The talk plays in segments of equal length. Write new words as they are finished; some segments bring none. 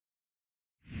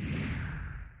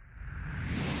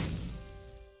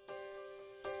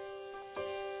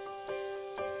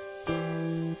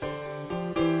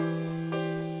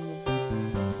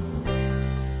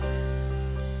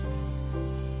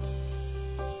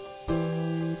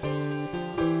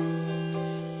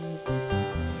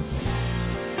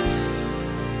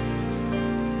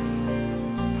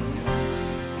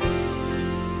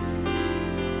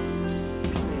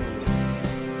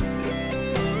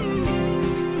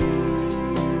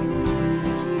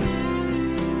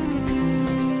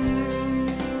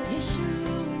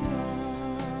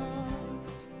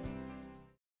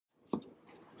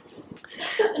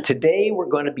Today we're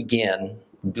going to begin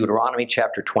Deuteronomy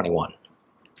chapter 21.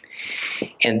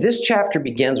 And this chapter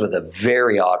begins with a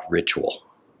very odd ritual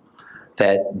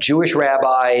that Jewish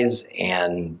rabbis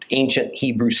and ancient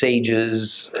Hebrew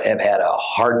sages have had a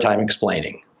hard time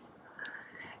explaining.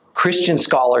 Christian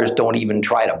scholars don't even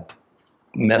try to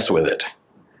mess with it.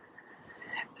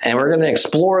 And we're going to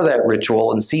explore that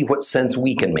ritual and see what sense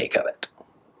we can make of it.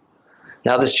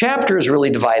 Now, this chapter is really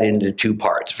divided into two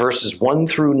parts. Verses 1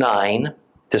 through 9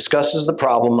 discusses the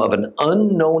problem of an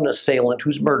unknown assailant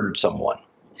who's murdered someone.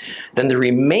 Then the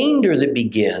remainder that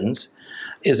begins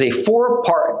is a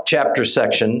four-part chapter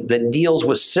section that deals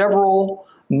with several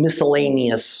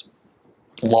miscellaneous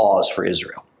laws for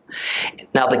Israel.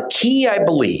 Now, the key, I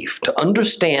believe, to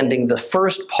understanding the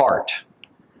first part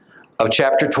of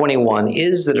chapter 21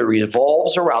 is that it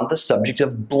revolves around the subject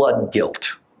of blood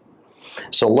guilt.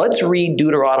 So let's read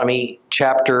Deuteronomy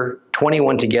chapter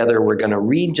 21 together. We're going to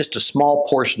read just a small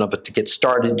portion of it to get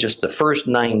started, just the first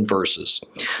 9 verses.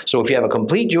 So if you have a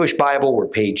complete Jewish Bible, we're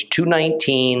page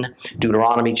 219,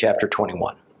 Deuteronomy chapter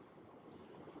 21.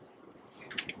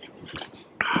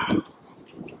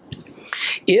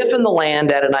 If in the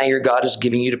land Adonai your God is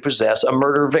giving you to possess, a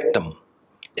murder victim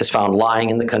is found lying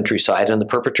in the countryside, and the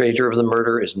perpetrator of the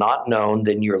murder is not known,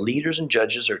 then your leaders and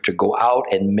judges are to go out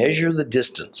and measure the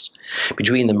distance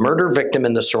between the murder victim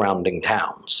and the surrounding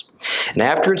towns. And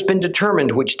after it's been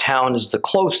determined which town is the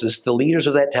closest, the leaders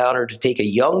of that town are to take a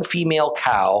young female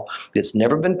cow that's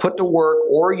never been put to work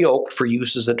or yoked for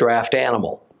use as a draft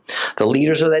animal. The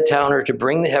leaders of that town are to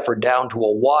bring the heifer down to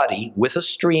a wadi with a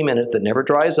stream in it that never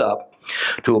dries up,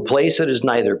 to a place that is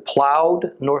neither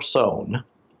plowed nor sown,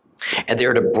 and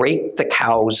they're to break the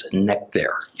cow's neck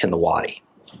there in the wadi.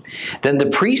 Then the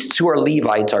priests who are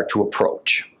Levites are to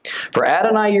approach. For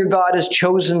Adonai your God has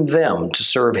chosen them to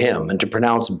serve him and to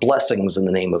pronounce blessings in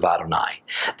the name of Adonai.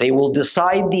 They will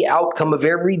decide the outcome of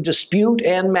every dispute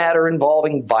and matter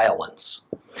involving violence.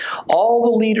 All the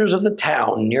leaders of the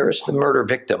town nearest the murder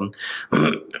victim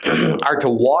are to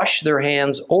wash their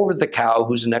hands over the cow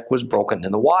whose neck was broken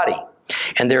in the wadi.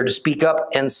 And they're to speak up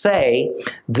and say,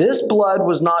 this blood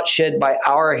was not shed by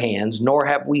our hands, nor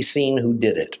have we seen who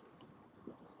did it.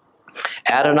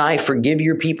 Adonai, forgive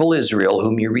your people Israel,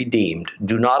 whom you redeemed.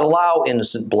 Do not allow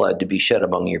innocent blood to be shed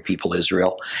among your people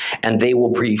Israel, and they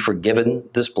will be forgiven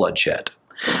this bloodshed.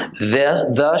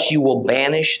 Thus you will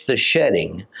banish the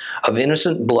shedding of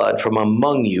innocent blood from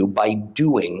among you by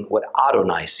doing what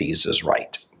Adonai sees as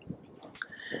right.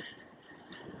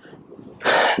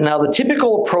 Now, the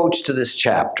typical approach to this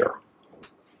chapter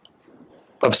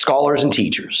of scholars and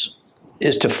teachers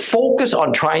is to focus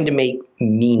on trying to make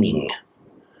meaning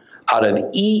out of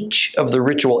each of the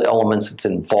ritual elements that's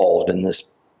involved in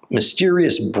this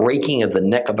mysterious breaking of the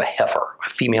neck of a heifer, a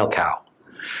female cow,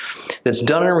 that's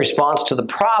done in response to the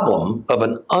problem of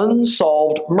an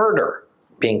unsolved murder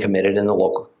being committed in the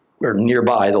local or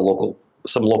nearby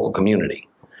some local community.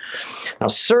 Now,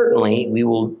 certainly we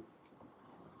will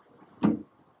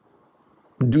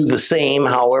do the same.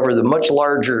 However, the much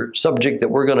larger subject that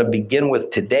we're going to begin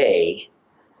with today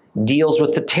deals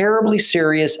with the terribly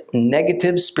serious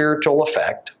negative spiritual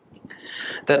effect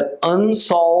that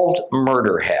unsolved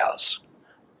murder has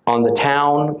on the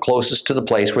town closest to the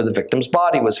place where the victim's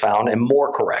body was found, and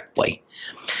more correctly,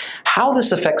 how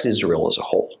this affects Israel as a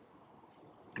whole.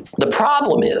 The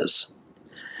problem is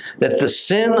that the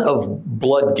sin of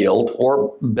blood guilt,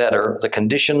 or better, the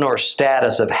condition or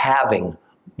status of having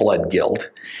blood guilt,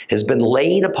 has been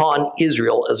laid upon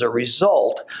Israel as a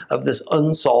result of this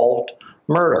unsolved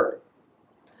murder.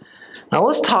 Now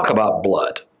let's talk about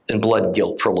blood and blood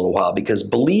guilt for a little while, because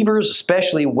believers,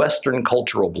 especially Western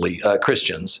cultural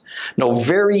Christians, know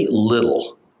very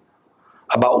little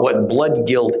about what blood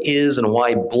guilt is and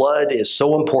why blood is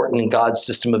so important in God's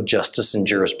system of justice and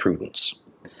jurisprudence.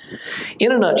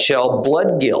 In a nutshell,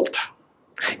 blood guilt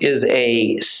is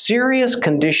a serious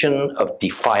condition of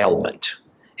defilement.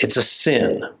 It's a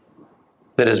sin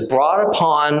that is brought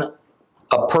upon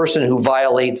a person who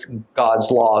violates God's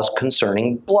laws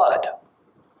concerning blood.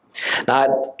 Now,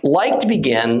 I'd like to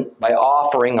begin by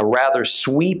offering a rather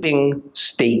sweeping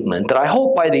statement that I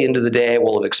hope by the end of the day I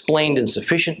will have explained in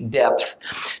sufficient depth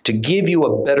to give you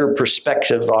a better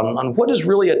perspective on what is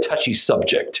really a touchy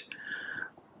subject.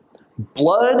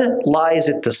 Blood lies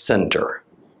at the center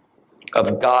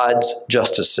of God's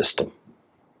justice system,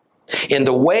 in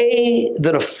the way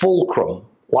that a fulcrum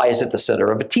lies at the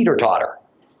center of a teeter-totter.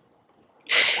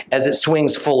 As it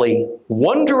swings fully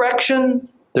one direction,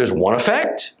 there's one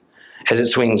effect. As it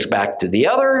swings back to the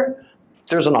other,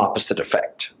 there's an opposite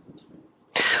effect.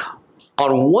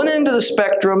 On one end of the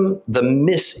spectrum, the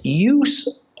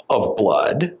misuse of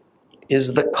blood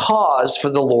is the cause for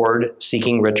the Lord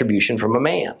seeking retribution from a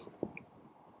man.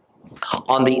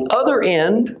 On the other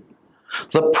end,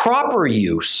 the proper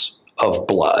use of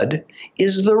blood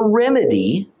is the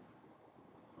remedy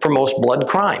for most blood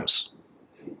crimes.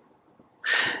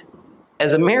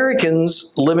 As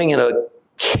Americans living in a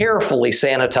carefully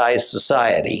sanitized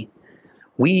society,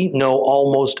 we know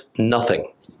almost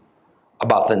nothing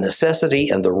about the necessity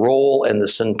and the role and the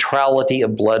centrality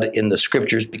of blood in the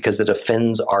scriptures because it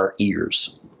offends our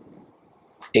ears.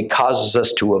 It causes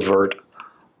us to avert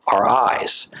our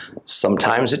eyes.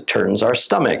 Sometimes it turns our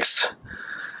stomachs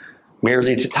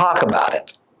merely to talk about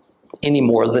it, any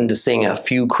more than to sing a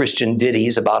few Christian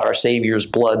ditties about our Savior's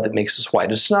blood that makes us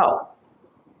white as snow.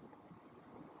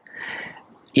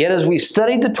 Yet as we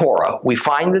study the Torah, we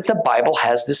find that the Bible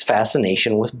has this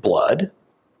fascination with blood,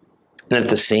 and at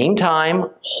the same time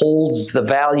holds the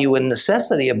value and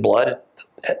necessity of blood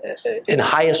in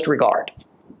highest regard.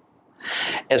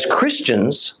 As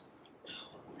Christians,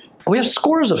 we have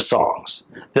scores of songs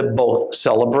that both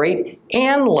celebrate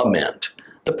and lament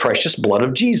the precious blood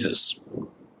of Jesus.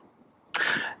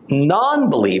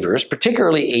 Non-believers,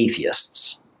 particularly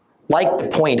atheists, like to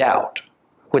point out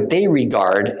what they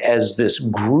regard as this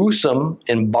gruesome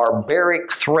and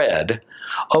barbaric thread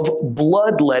of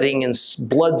bloodletting and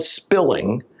blood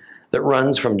spilling that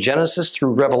runs from Genesis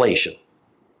through Revelation.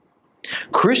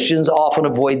 Christians often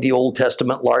avoid the Old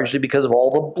Testament largely because of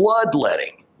all the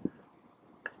bloodletting.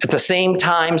 At the same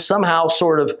time, somehow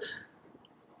sort of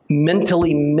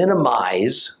mentally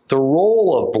minimize the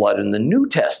role of blood in the New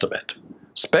Testament,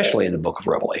 especially in the book of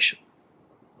Revelation.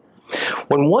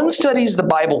 When one studies the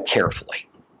Bible carefully,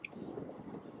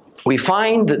 we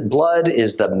find that blood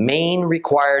is the main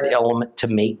required element to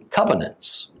make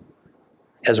covenants,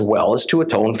 as well as to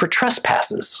atone for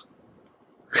trespasses.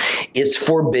 It's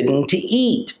forbidden to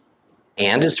eat,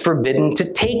 and is forbidden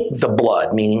to take the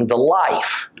blood, meaning the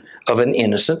life, of an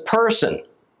innocent person.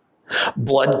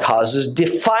 Blood causes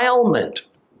defilement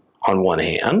on one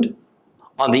hand.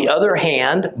 On the other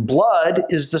hand, blood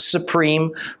is the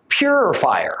supreme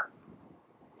purifier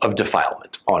of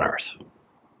defilement on earth.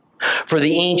 For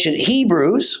the ancient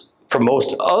Hebrews, for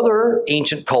most other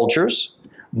ancient cultures,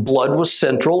 blood was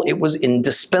central. It was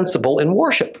indispensable in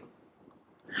worship.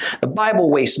 The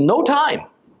Bible wastes no time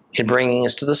in bringing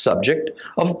us to the subject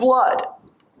of blood,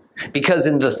 because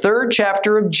in the 3rd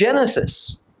chapter of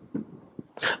Genesis,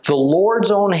 the Lord's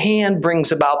own hand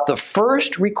brings about the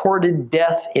first recorded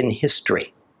death in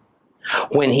history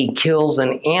when he kills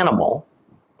an animal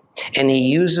and he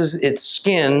uses its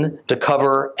skin to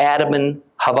cover Adam and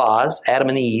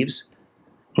Eve's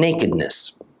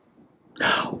nakedness.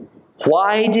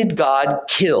 Why did God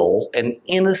kill an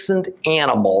innocent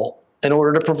animal in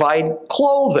order to provide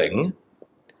clothing?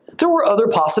 There were other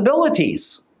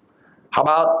possibilities. How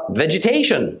about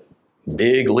vegetation?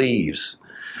 Big leaves.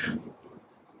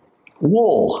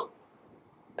 Wool.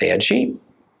 They had sheep.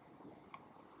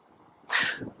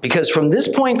 Because from this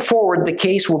point forward, the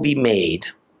case will be made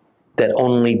that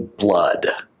only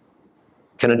blood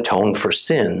can atone for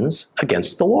sins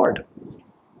against the Lord.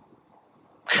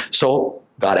 So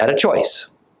God had a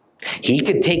choice. He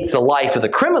could take the life of the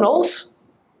criminals,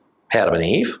 Adam and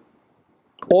Eve,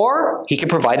 or he could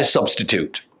provide a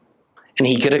substitute. And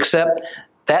he could accept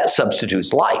that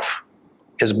substitute's life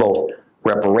as both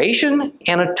reparation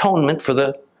and atonement for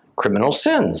the criminal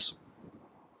sins.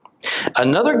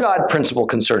 Another God principle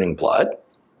concerning blood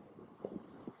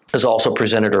is also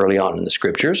presented early on in the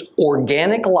scriptures.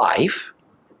 Organic life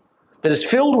that is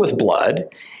filled with blood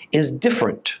is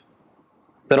different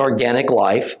than organic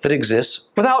life that exists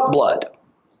without blood.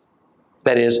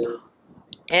 That is,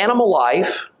 animal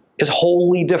life is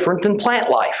wholly different than plant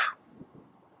life.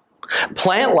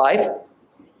 Plant life,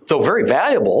 though very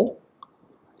valuable,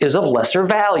 is of lesser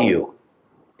value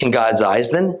in God's eyes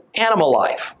than animal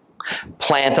life.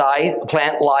 Plant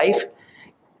life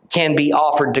can be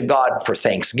offered to God for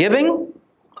thanksgiving,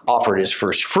 offered as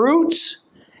first fruits,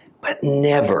 but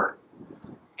never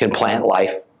can plant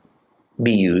life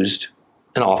be used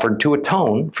and offered to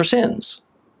atone for sins.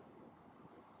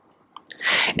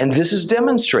 And this is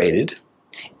demonstrated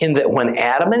in that when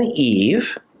Adam and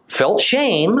Eve felt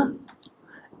shame,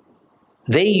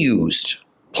 they used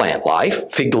plant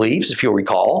life, fig leaves, if you'll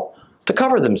recall, to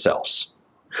cover themselves.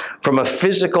 From a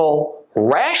physical,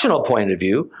 rational point of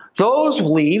view, those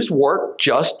leaves work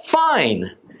just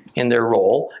fine in their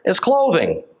role as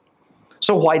clothing.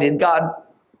 So why did God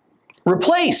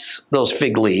replace those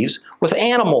fig leaves with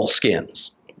animal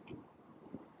skins?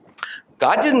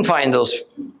 God didn't find those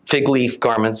fig leaf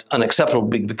garments unacceptable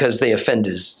because they offend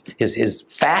his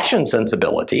fashion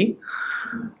sensibility.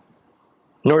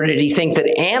 Nor did he think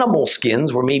that animal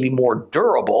skins were maybe more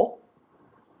durable.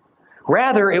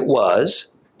 Rather, it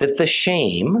was that the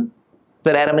shame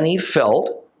that Adam and Eve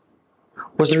felt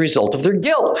was the result of their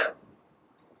guilt.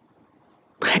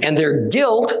 And their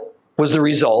guilt was the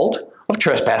result of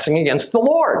trespassing against the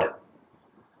Lord.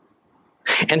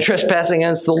 And trespassing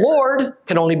against the Lord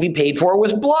can only be paid for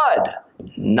with blood,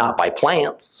 not by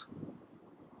plants.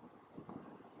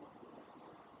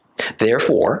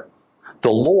 Therefore,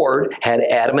 the Lord had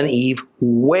Adam and Eve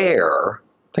wear,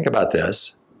 think about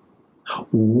this,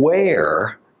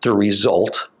 wear the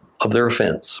result of their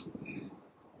offense.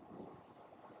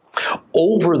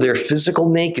 Over their physical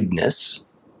nakedness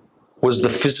was the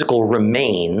physical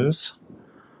remains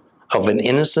of an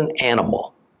innocent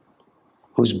animal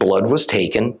whose blood was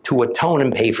taken to atone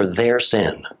and pay for their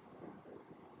sin.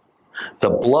 The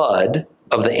blood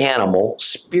of the animal,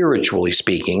 spiritually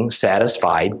speaking,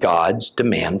 satisfied God's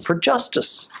demand for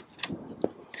justice.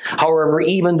 However,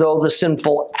 even though the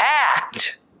sinful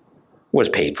act was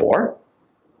paid for,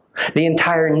 the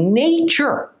entire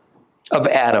nature of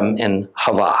Adam and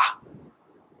Hava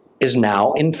is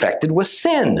now infected with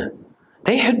sin.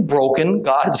 They had broken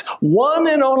God's one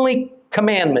and only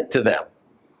commandment to them.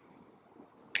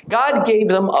 God gave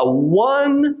them a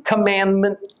one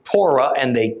commandment Torah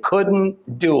and they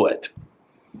couldn't do it.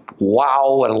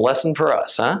 Wow, what a lesson for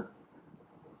us, huh?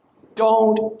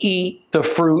 Don't eat the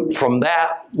fruit from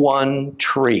that one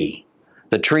tree,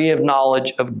 the tree of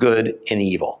knowledge of good and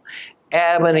evil.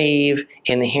 Adam and Eve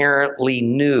inherently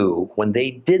knew when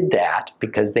they did that,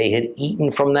 because they had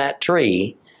eaten from that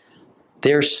tree,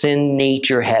 their sin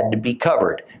nature had to be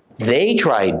covered. They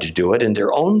tried to do it in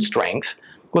their own strength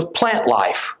with plant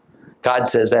life. God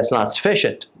says that's not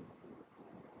sufficient.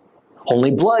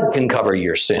 Only blood can cover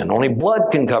your sin. Only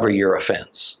blood can cover your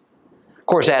offense. Of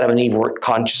course, Adam and Eve weren't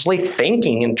consciously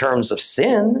thinking in terms of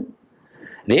sin.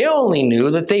 They only knew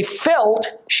that they felt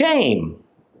shame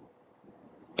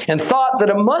and thought that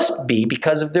it must be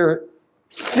because of their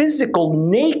physical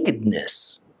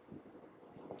nakedness.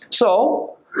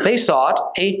 So they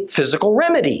sought a physical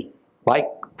remedy by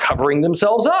covering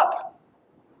themselves up.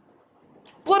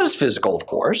 Blood is physical, of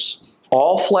course.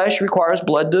 All flesh requires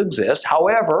blood to exist.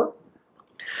 However,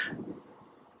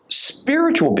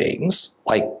 spiritual beings,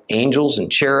 like angels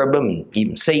and cherubim, and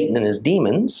even Satan and his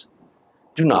demons,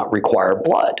 do not require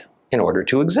blood in order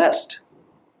to exist.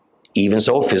 Even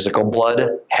so, physical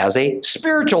blood has a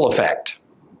spiritual effect.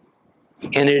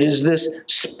 And it is this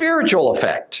spiritual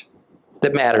effect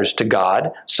that matters to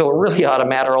God, so it really ought to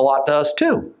matter a lot to us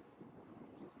too.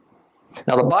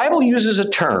 Now, the Bible uses a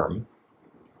term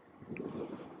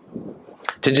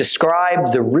to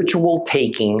describe the ritual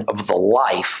taking of the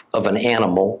life of an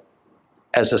animal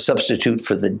as a substitute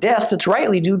for the death that's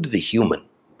rightly due to the human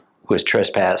who has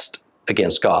trespassed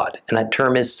against God. And that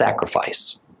term is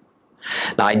sacrifice.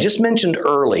 Now, I just mentioned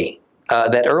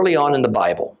that early on in the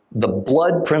Bible, the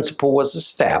blood principle was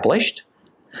established,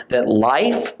 that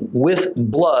life with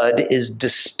blood is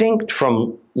distinct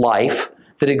from life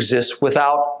that exists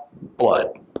without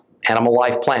blood, animal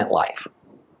life, plant life.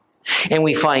 And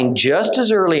we find just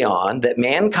as early on that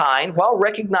mankind, while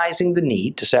recognizing the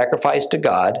need to sacrifice to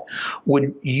God,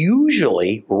 would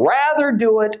usually rather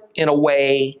do it in a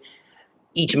way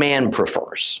each man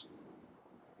prefers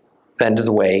than to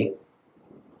the way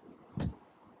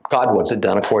God wants it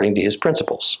done according to his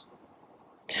principles.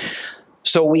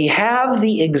 So we have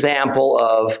the example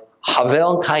of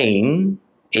Havel and Cain,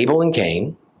 Abel and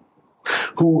Cain,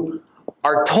 who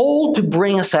are told to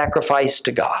bring a sacrifice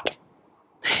to God.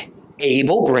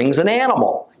 Abel brings an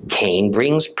animal. Cain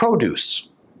brings produce.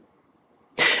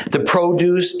 The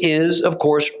produce is, of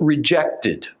course,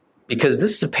 rejected because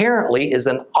this apparently is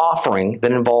an offering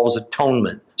that involves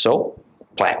atonement. So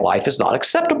plant life is not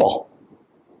acceptable.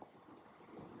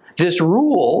 This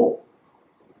rule,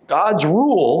 God's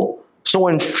rule, so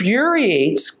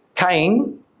infuriates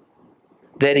Cain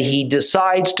that he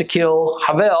decides to kill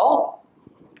Havel,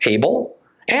 Abel,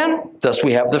 and thus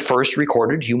we have the first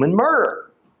recorded human murder.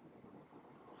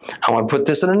 I want to put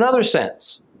this in another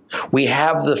sense. We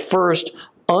have the first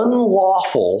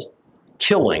unlawful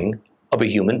killing of a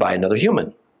human by another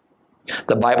human.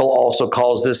 The Bible also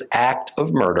calls this act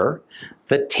of murder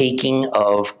the taking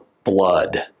of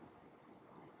blood.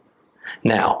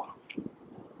 Now,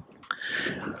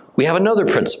 we have another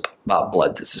principle about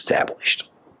blood that's established.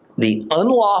 The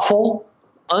unlawful,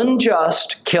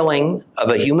 unjust killing of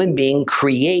a human being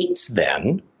creates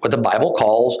then what the Bible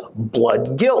calls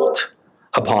blood guilt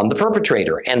upon the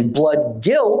perpetrator. And blood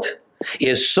guilt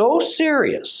is so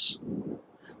serious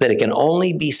that it can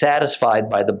only be satisfied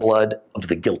by the blood of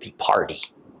the guilty party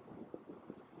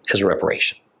as a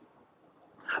reparation.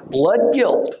 Blood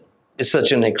guilt is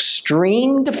such an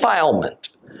extreme defilement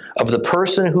of the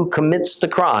person who commits the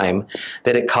crime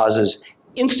that it causes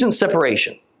instant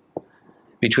separation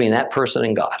between that person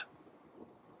and God.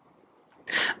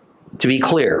 To be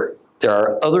clear, there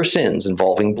are other sins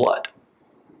involving blood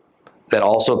that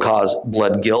also cause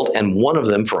blood guilt, and one of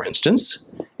them, for instance,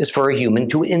 is for a human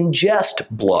to ingest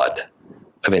blood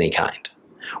of any kind.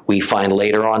 We find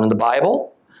later on in the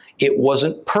Bible, it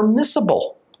wasn't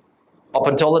permissible up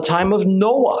until the time of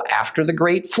Noah, after the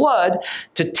great flood,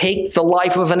 to take the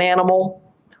life of an animal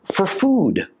for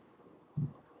food.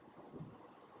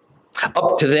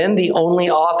 Up to then, the only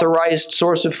authorized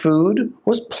source of food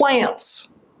was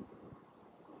plants.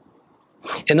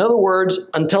 In other words,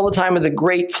 until the time of the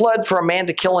great flood, for a man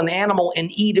to kill an animal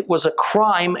and eat it was a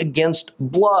crime against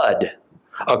blood,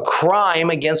 a crime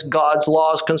against God's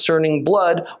laws concerning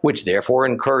blood, which therefore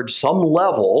incurred some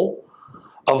level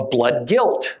of blood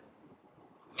guilt.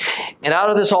 And out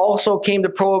of this also came the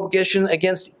prohibition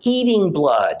against eating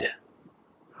blood,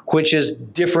 which is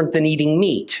different than eating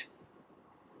meat.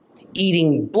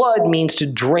 Eating blood means to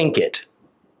drink it,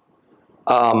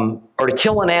 or to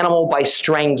kill an animal by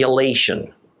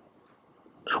strangulation,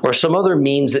 or some other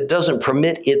means that doesn't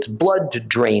permit its blood to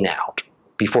drain out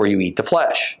before you eat the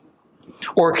flesh.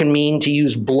 Or it can mean to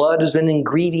use blood as an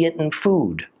ingredient in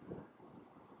food.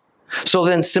 So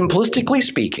then, simplistically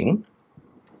speaking,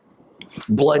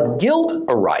 blood guilt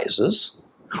arises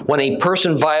when a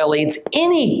person violates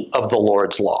any of the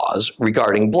Lord's laws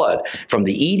regarding blood, from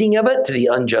the eating of it to the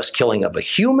unjust killing of a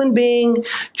human being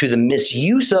to the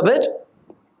misuse of it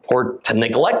or to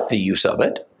neglect the use of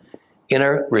it in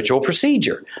a ritual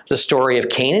procedure. The story of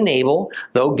Cain and Abel,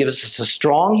 though, gives us a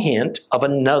strong hint of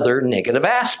another negative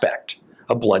aspect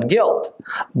of blood guilt.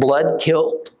 Blood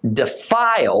guilt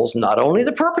defiles not only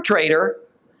the perpetrator,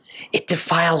 it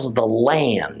defiles the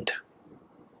land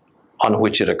on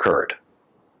which it occurred.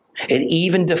 It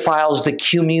even defiles the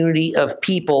community of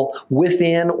people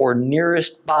within or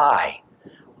nearest by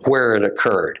where it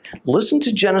occurred. Listen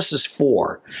to Genesis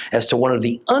 4 as to one of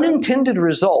the unintended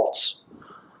results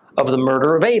of the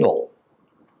murder of Abel.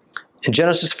 In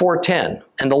Genesis 4:10,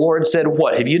 and the Lord said,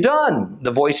 "What have you done? The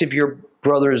voice of your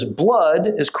brother's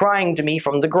blood is crying to me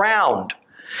from the ground.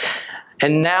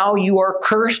 And now you are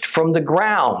cursed from the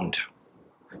ground,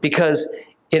 because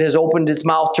it has opened its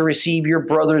mouth to receive your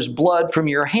brother's blood from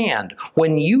your hand.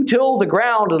 When you till the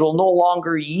ground, it will no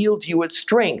longer yield you its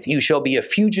strength. You shall be a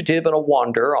fugitive and a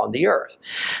wanderer on the earth."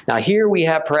 Now here we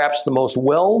have perhaps the most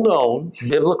well-known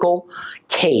biblical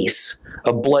case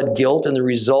of blood guilt, and the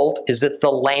result is that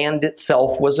the land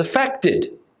itself was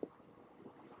affected.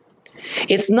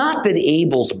 It's not that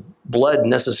Abel's blood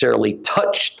necessarily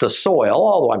touched the soil,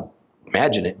 although I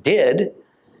imagine it did.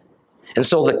 And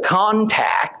so the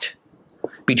contact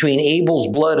between Abel's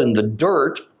blood and the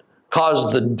dirt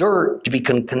caused the dirt to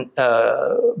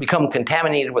become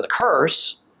contaminated with a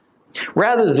curse.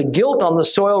 Rather, the guilt on the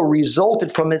soil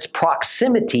resulted from its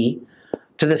proximity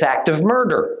to this act of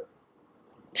murder.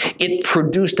 It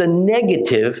produced a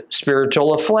negative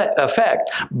spiritual effect.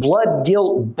 Blood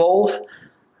guilt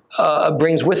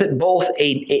brings with it both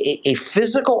a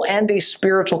physical and a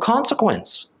spiritual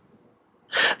consequence.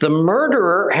 The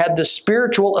murderer had the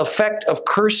spiritual effect of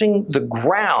cursing the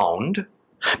ground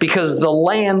because the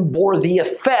land bore the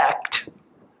effect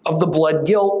of the blood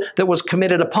guilt that was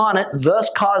committed upon it, thus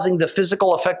causing the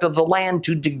physical effect of the land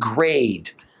to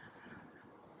degrade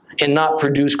and not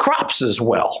produce crops as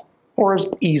well or as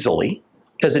easily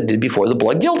as it did before the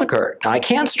blood guilt occurred. Now, I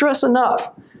can't stress enough,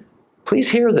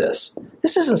 please hear this.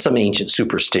 This isn't some ancient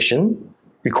superstition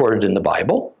recorded in the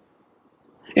Bible.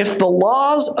 If the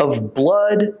laws of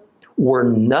blood were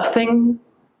nothing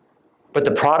but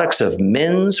the products of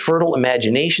men's fertile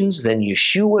imaginations, then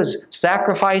Yeshua's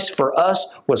sacrifice for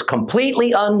us was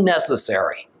completely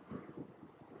unnecessary.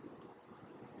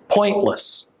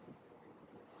 Pointless.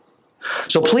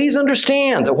 So please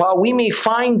understand that while we may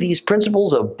find these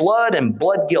principles of blood and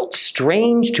blood guilt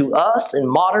strange to us in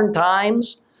modern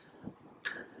times,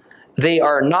 they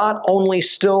are not only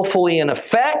still fully in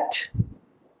effect,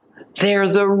 they're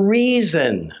the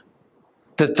reason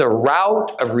that the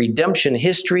route of redemption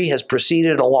history has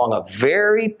proceeded along a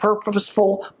very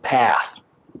purposeful path.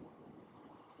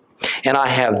 And I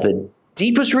have the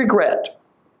deepest regret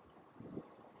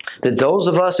that those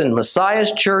of us in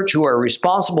Messiah's church who are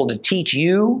responsible to teach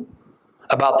you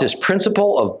about this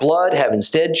principle of blood have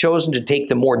instead chosen to take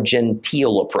the more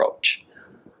genteel approach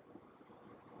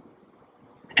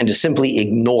and to simply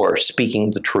ignore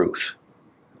speaking the truth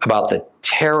about the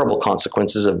terrible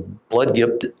consequences of blood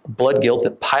guilt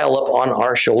that pile up on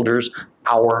our shoulders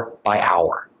hour by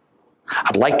hour.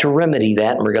 I'd like to remedy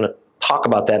that, and we're going to talk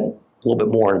about that a little bit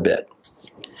more in a bit.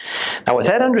 Now, with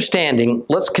that understanding,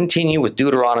 let's continue with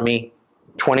Deuteronomy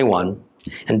 21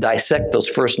 and dissect those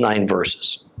first 9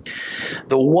 verses.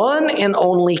 The one and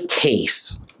only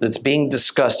case that's being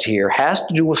discussed here has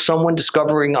to do with someone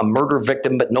discovering a murder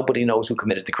victim, but nobody knows who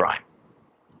committed the crime.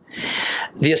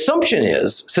 The assumption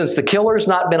is, since the killer's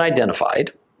not been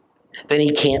identified, then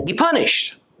he can't be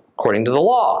punished, according to the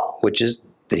law, which is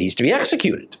that he's to be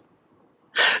executed.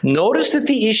 Notice that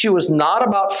the issue is not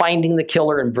about finding the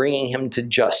killer and bringing him to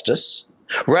justice.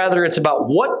 Rather, it's about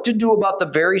what to do about the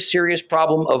very serious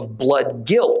problem of blood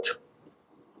guilt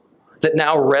that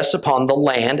now rests upon the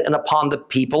land and upon the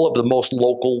people of the most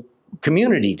local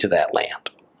community to that land.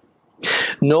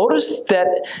 Notice that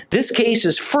this case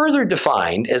is further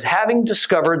defined as having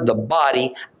discovered the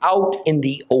body out in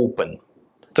the open.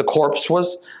 The corpse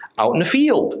was out in a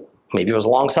field. Maybe it was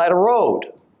alongside a road.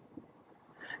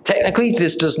 Technically,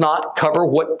 this does not cover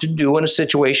what to do in a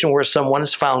situation where someone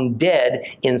is found dead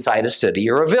inside a city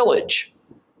or a village.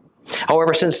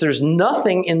 However, since there's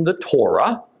nothing in the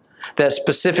Torah that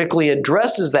specifically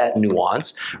addresses that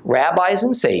nuance, rabbis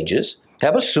and sages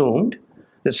have assumed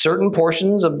that certain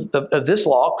portions of this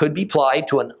law could be applied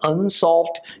to an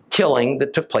unsolved killing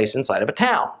that took place inside of a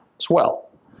town as well.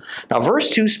 Now, verse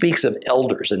 2 speaks of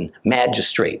elders and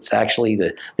magistrates. Actually,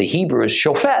 the Hebrew is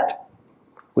shofet,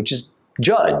 which is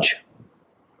judge,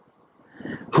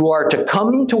 who are to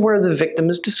come to where the victim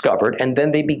is discovered, and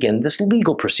then they begin this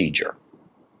legal procedure.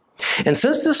 And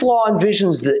since this law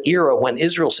envisions the era when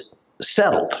Israel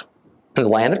settled in the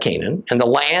land of Canaan, and the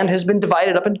land has been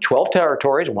divided up into 12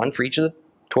 territories, one for each of the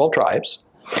 12 tribes,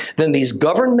 then these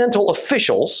governmental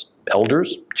officials,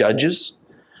 elders, judges,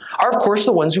 are of course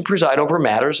the ones who preside over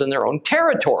matters in their own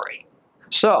territory.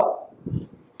 So,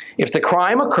 if the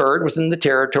crime occurred within the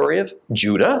territory of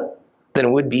Judah, then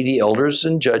it would be the elders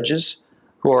and judges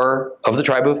who are of the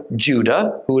tribe of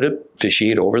Judah who would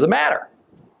officiate over the matter.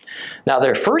 Now,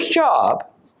 their first job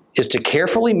is to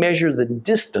carefully measure the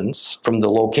distance from the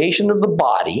location of the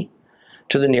body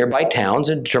to the nearby towns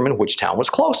and determine which town was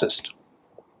closest.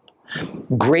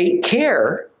 Great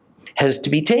care has to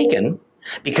be taken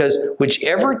because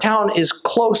whichever town is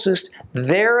closest,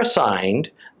 they're assigned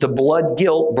the blood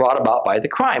guilt brought about by the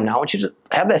crime. Now, I want you to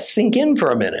have that sink in for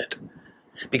a minute,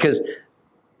 because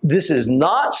this is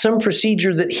not some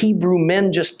procedure that Hebrew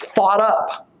men just thought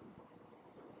up.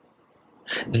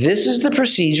 This is the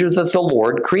procedure that the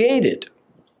Lord created.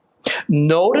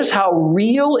 Notice how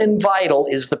real and vital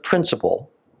is the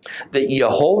principle that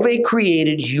Jehovah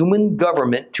created human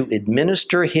government to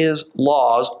administer his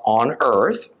laws on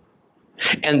earth,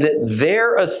 and that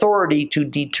their authority to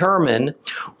determine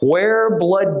where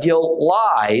blood guilt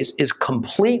lies is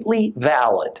completely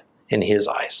valid in his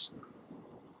eyes.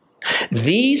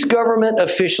 These government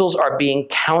officials are being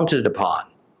counted upon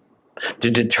to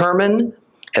determine,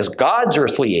 as God's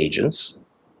earthly agents,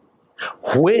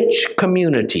 which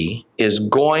community is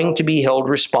going to be held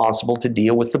responsible to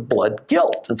deal with the blood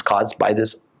guilt that's caused by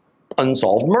this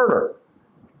unsolved murder.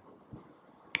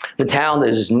 The town that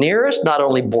is nearest not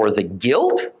only bore the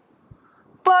guilt,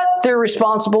 but they're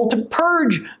responsible to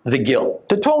purge the guilt,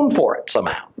 to atone for it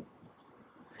somehow.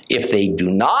 If they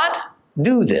do not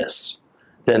do this,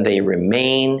 then they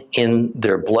remain in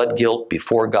their blood guilt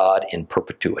before God in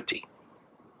perpetuity.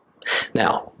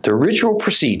 Now, the ritual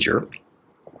procedure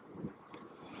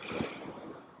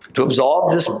to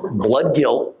absolve this blood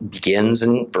guilt begins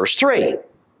in verse 3.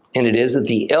 And it is that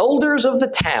the elders of the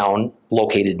town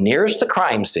located nearest the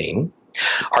crime scene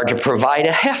are to provide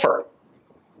a heifer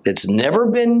that's never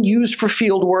been used for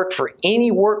field work for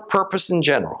any work purpose in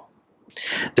general.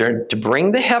 They're to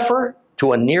bring the heifer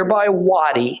to a nearby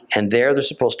wadi, and there they're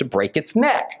supposed to break its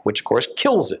neck, which of course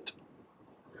kills it.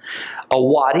 A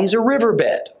wadi is a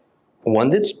riverbed, one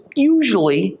that's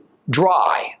usually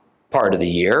dry part of the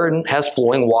year and has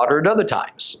flowing water at other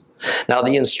times. Now,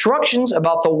 the instructions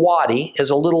about the wadi is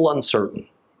a little uncertain.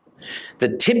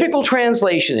 The typical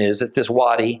translation is that this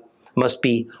wadi must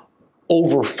be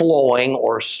overflowing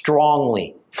or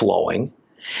strongly flowing,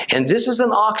 and this is an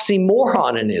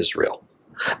oxymoron in Israel,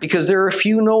 because there are a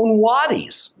few known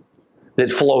wadis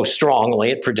that flow strongly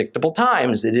at predictable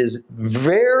times. It is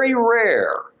very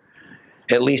rare,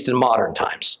 at least in modern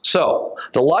times. So,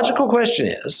 the logical question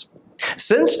is,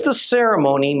 since the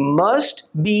ceremony must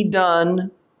be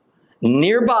done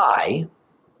nearby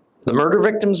the murder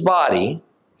victim's body,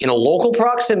 in a local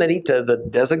proximity to the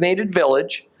designated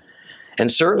village,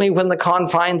 and certainly within the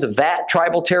confines of that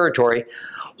tribal territory,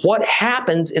 what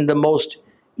happens in the most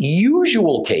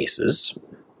usual cases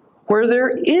where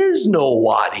there is no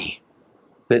wadi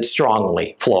that's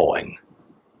strongly flowing?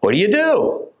 What do you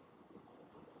do?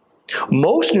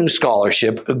 Most new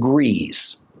scholarship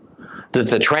agrees that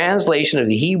the translation of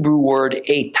the Hebrew word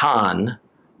etan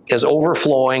as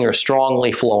overflowing or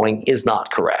strongly flowing is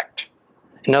not correct.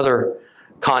 Another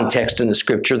context in the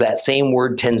scripture, that same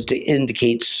word tends to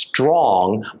indicate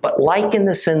strong, but like in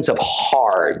the sense of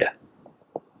hard,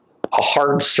 a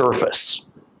hard surface.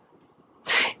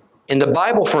 In the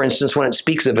Bible, for instance, when it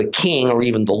speaks of a king or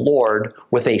even the Lord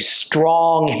with a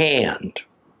strong hand,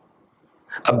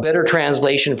 a better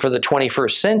translation for the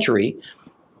 21st century,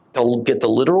 to get the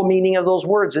literal meaning of those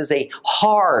words, is a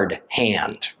hard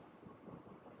hand.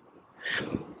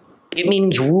 It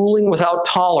means ruling without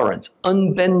tolerance,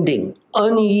 unbending,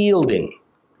 unyielding.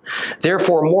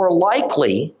 Therefore, more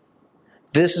likely,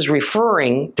 this is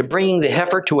referring to bringing the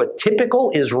heifer to a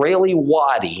typical Israeli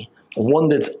wadi, one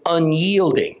that's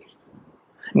unyielding,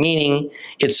 meaning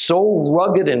it's so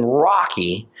rugged and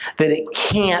rocky that it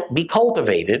can't be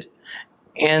cultivated,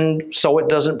 and so it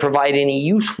doesn't provide any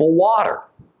useful water.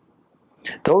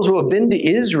 Those who have been to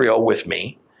Israel with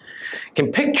me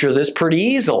can picture this pretty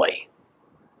easily.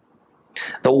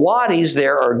 The wadis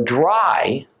there are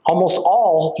dry almost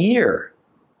all year,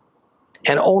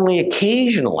 and only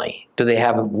occasionally do they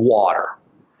have water.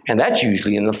 And that's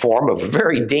usually in the form of a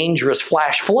very dangerous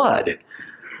flash flood.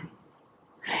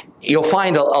 You'll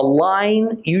find a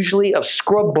line usually of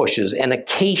scrub bushes and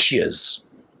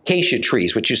acacia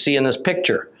trees, which you see in this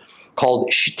picture,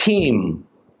 called shittim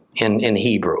in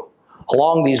Hebrew,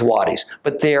 along these wadis.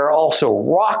 But they are also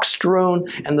rock-strewn,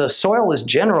 and the soil is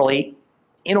generally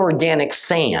inorganic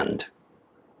sand.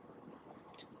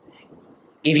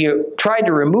 If you tried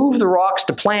to remove the rocks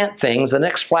to plant things, the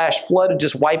next flash flood would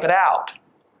just wipe it out.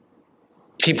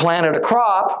 If you planted a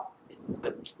crop,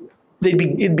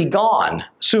 it'd be gone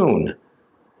soon.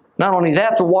 Not only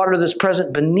that, the water that's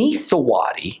present beneath the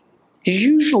wadi is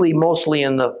usually mostly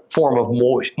in the form of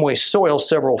moist soil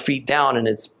several feet down, and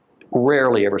it's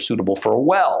rarely ever suitable for a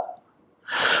well.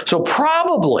 So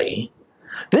probably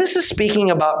this is speaking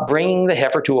about bringing the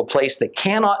heifer to a place that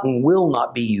cannot and will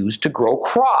not be used to grow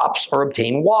crops or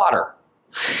obtain water.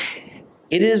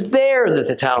 It is there that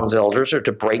the town's elders are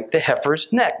to break the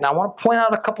heifer's neck. Now, I want to point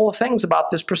out a couple of things about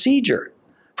this procedure.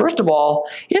 First of all,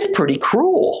 it's pretty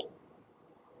cruel.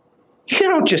 You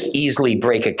don't just easily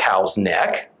break a cow's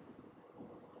neck.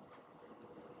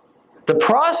 The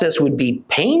process would be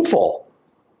painful,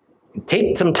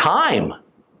 take some time.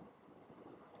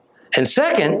 And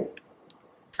second,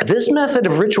 this method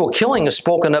of ritual killing is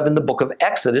spoken of in the book of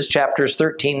Exodus, chapters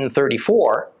 13 and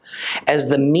 34, as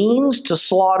the means to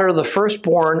slaughter the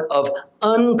firstborn of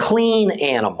unclean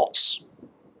animals.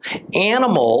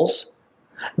 Animals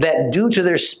that, due to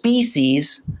their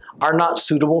species, are not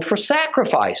suitable for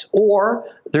sacrifice, or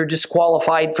they're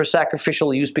disqualified for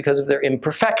sacrificial use because of their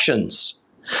imperfections.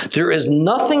 There is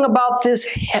nothing about this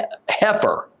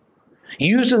heifer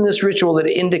used in this ritual that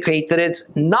indicate that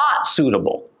it's not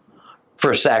suitable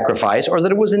for sacrifice or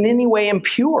that it was in any way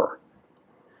impure.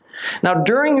 Now,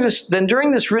 during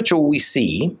this ritual, we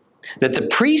see that the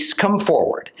priests come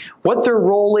forward. What their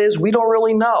role is, we don't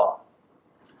really know.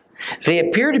 They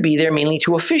appear to be there mainly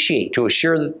to officiate, to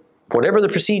assure that whatever the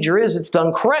procedure is, it's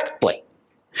done correctly.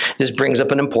 This brings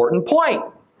up an important point.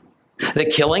 The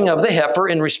killing of the heifer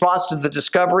in response to the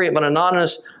discovery of an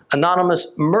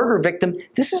anonymous murder victim,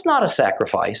 this is not a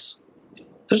sacrifice.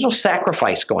 There's no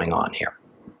sacrifice going on here.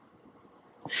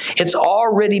 It's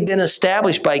already been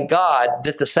established by God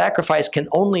that the sacrifice can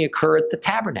only occur at the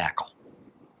tabernacle,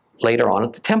 later on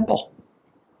at the temple,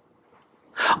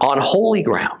 on holy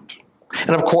ground.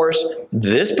 And of course,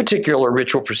 this particular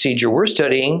ritual procedure we're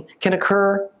studying can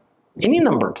occur any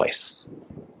number of places.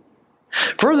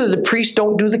 Further, the priests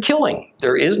don't do the killing.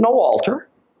 There is no altar,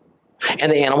 and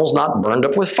the animal's not burned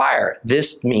up with fire.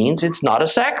 This means it's not a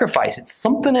sacrifice. It's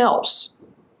something else.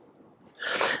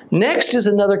 Next is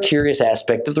another curious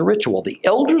aspect of the ritual. The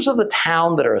elders of the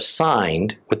town that are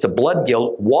assigned with the blood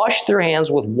guilt wash their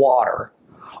hands with water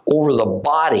over the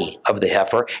body of the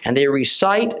heifer, and they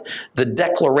recite the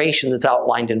declaration that's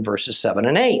outlined in verses 7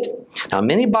 and 8. Now,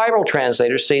 many Bible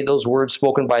translators say those words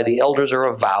spoken by the elders are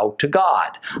a vow to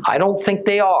God. I don't think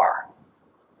they are.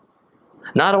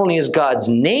 Not only is God's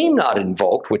name not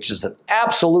invoked, which is an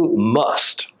absolute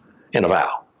must in a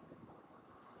vow,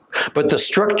 but the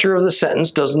structure of the sentence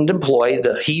doesn't employ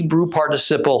the Hebrew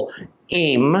participle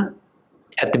im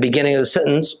at the beginning of the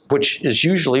sentence, which is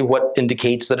usually what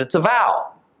indicates that it's a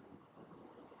vow.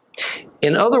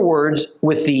 In other words,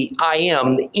 with the I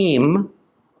am, the im,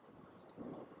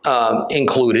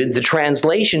 included, the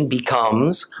translation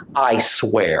becomes I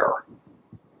swear.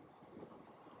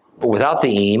 But without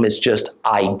the im, it's just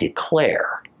I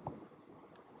declare.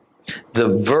 The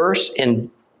verse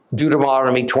in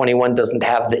Deuteronomy 21 doesn't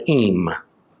have the im,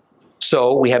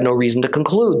 so we have no reason to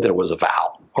conclude that it was a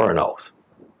vow or an oath.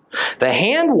 The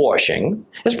hand washing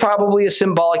is probably a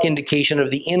symbolic indication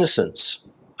of the innocence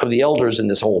of the elders in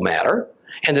this whole matter,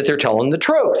 and that they're telling the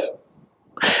truth.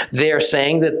 They're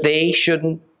saying that they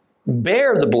shouldn't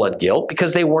bear the blood guilt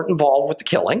because they weren't involved with the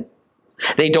killing.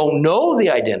 They don't know the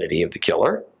identity of the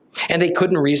killer, and they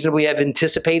couldn't reasonably have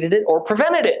anticipated it or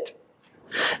prevented it.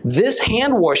 This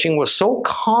hand washing was so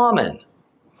common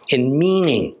in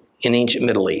meaning in the ancient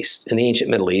Middle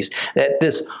East, that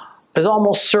this is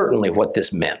almost certainly what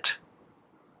this meant.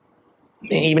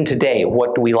 Even today,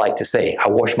 what do we like to say? I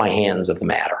wash my hands of the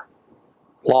matter.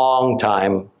 Long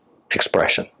time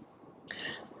expression.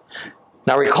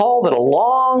 Now recall that a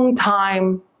long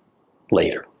time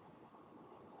later,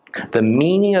 the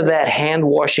meaning of that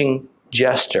hand-washing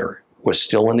gesture was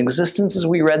still in existence as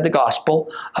we read the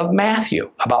Gospel of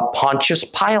Matthew about Pontius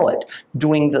Pilate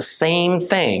doing the same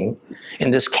thing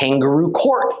in this kangaroo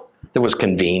court that was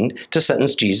convened to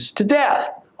sentence Jesus to death,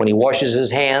 when he washes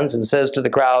his hands and says to the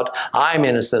crowd, I'm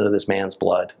innocent of this man's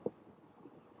blood.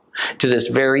 To this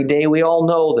very day, we all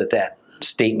know that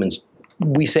statement,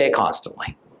 we say it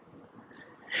constantly.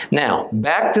 Now,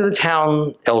 back to the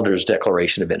town elders'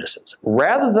 declaration of innocence.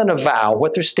 Rather than a vow,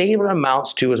 what their statement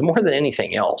amounts to is more than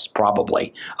anything else,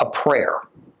 probably, a prayer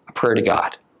to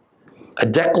God. A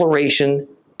declaration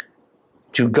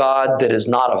to God that is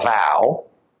not a vow.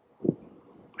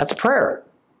 That's a prayer.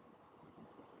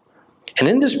 And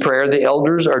in this prayer, the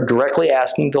elders are directly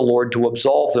asking the Lord to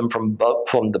absolve them from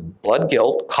the blood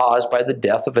guilt caused by the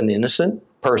death of an innocent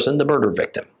person, the murder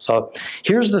victim. So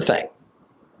here's the thing.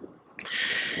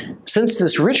 Since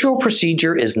this ritual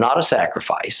procedure is not a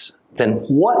sacrifice, then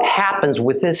what happens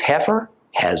with this heifer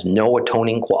has no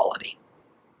atoning quality.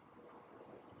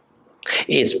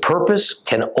 Its purpose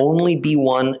can only be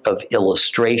one of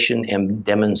illustration and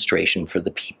demonstration for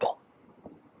the people.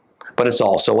 But it's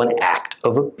also an act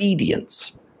of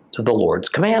obedience to the Lord's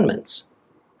commandments.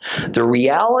 The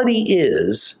reality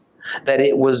is that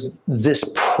it was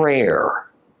this prayer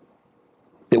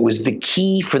that was the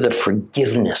key for the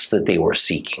forgiveness that they were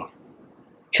seeking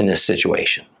in this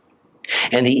situation.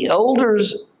 And the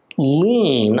elders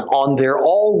lean on their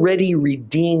already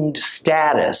redeemed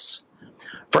status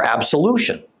for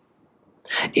absolution.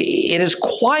 It is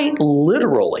quite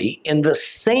literally in the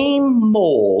same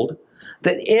mold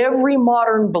that every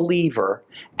modern believer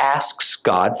asks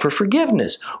God for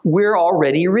forgiveness. We're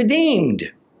already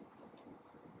redeemed.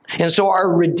 And so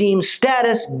our redeemed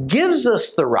status gives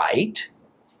us the right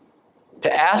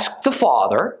to ask the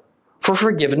Father for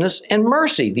forgiveness and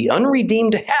mercy. The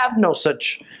unredeemed have no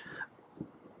such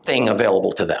thing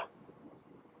available to them.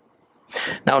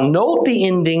 Now note the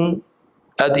ending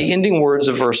words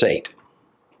of verse 8.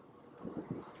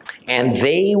 And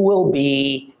they will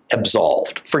be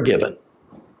absolved, forgiven,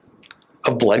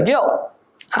 of blood guilt.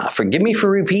 Forgive me for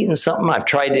repeating something I've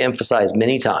tried to emphasize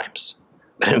many times,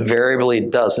 but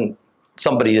invariably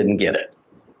somebody didn't get it.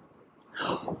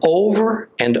 Over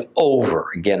and over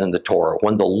again in the Torah,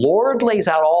 when the Lord lays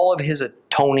out all of his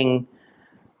atoning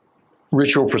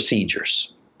ritual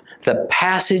procedures, the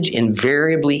passage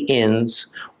invariably ends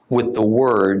with the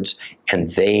words,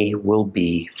 and they will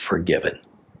be forgiven.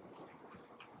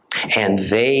 And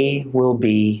they will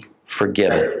be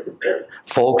forgiven.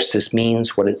 Folks, this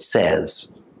means what it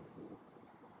says.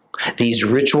 These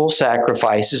ritual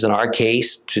sacrifices, in our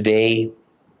case today,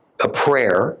 a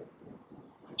prayer,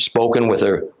 spoken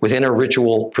within a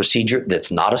ritual procedure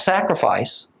that's not a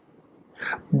sacrifice,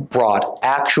 brought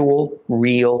actual,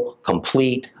 real,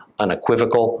 complete,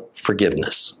 unequivocal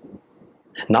forgiveness.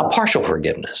 Not partial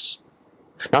forgiveness.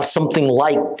 Not something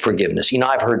like forgiveness. You know,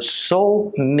 I've heard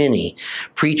so many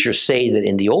preachers say that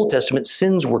in the Old Testament,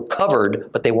 sins were covered,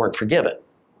 but they weren't forgiven.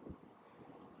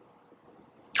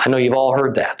 I know you've all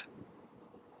heard that.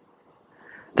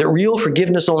 That real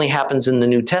forgiveness only happens in the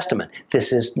New Testament.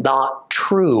 This is not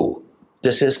true.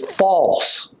 This is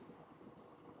false.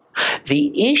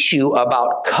 The issue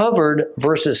about covered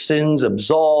versus sins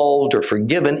absolved or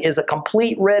forgiven is a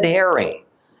complete red herring.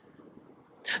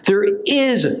 There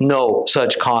is no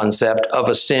such concept of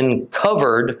a sin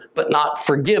covered but not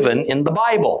forgiven in the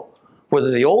Bible, whether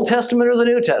the Old Testament or the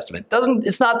New Testament.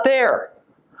 It's not there.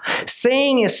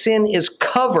 Saying a sin is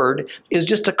covered is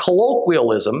just a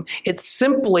colloquialism. It's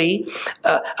simply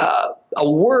a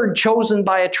word chosen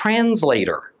by a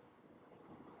translator.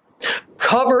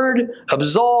 Covered,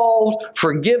 absolved,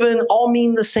 forgiven all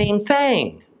mean the same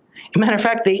thing. As a matter of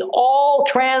fact, they all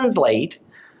translate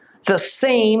the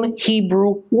same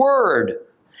Hebrew word,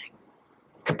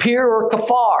 kapir or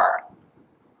kafar.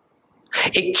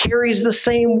 It carries the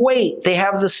same weight. They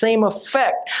have the same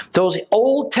effect. Those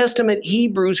Old Testament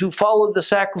Hebrews who followed the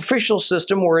sacrificial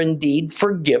system were indeed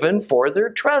forgiven for their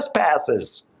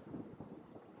trespasses.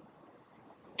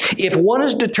 If one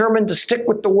is determined to stick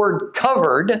with the word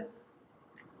covered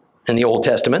in the Old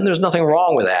Testament, there's nothing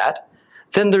wrong with that,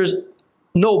 then there's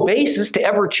no basis to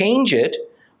ever change it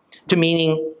to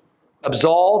meaning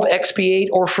absolve, expiate,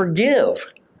 or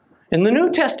forgive. In the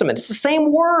New Testament, it's the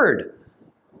same word.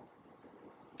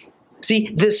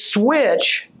 See, this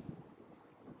switch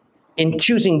in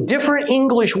choosing different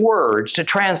English words to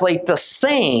translate the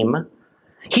same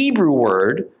Hebrew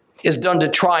word is done to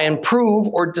try and prove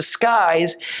or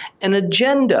disguise an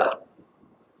agenda.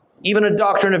 Even a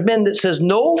doctrine of men that says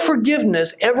no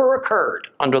forgiveness ever occurred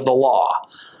under the law,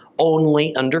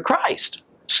 only under Christ.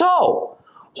 So,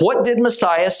 what did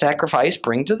Messiah's sacrifice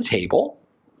bring to the table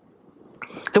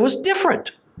that was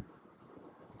different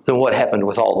than what happened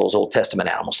with all those Old Testament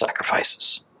animal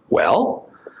sacrifices? Well,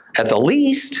 at the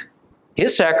least,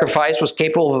 his sacrifice was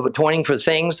capable of atoning for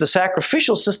things the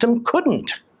sacrificial system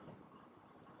couldn't.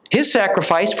 His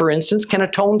sacrifice, for instance, can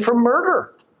atone for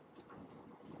murder.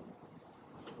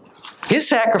 His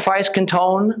sacrifice can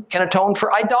atone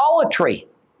for idolatry.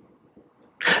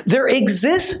 There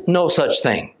exists no such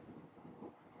thing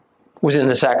within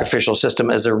the sacrificial system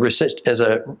as a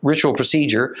ritual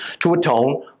procedure to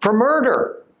atone for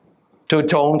murder, to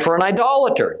atone for an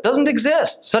idolater. It doesn't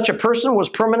exist. Such a person was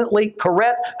permanently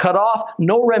cut off,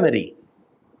 no remedy.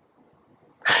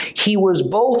 He was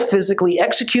both physically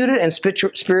executed and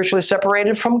spiritually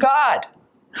separated from God.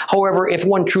 However, if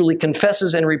one truly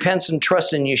confesses and repents and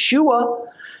trusts in Yeshua,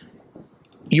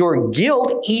 your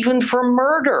guilt, even for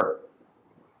murder,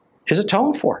 is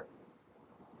atoned for.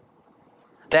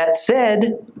 That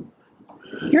said,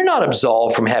 you're not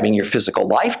absolved from having your physical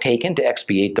life taken to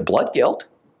expiate the blood guilt,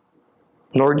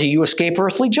 nor do you escape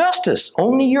earthly justice.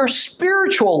 Only your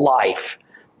spiritual life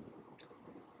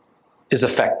is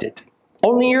affected.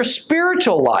 Only your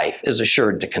spiritual life is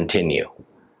assured to continue.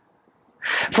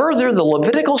 Further, the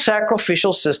Levitical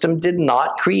sacrificial system did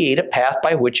not create a path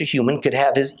by which a human could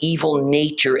have his evil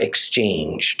nature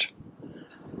exchanged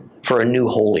for a new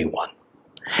holy one.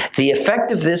 The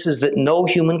effect of this is that no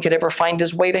human could ever find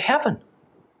his way to heaven.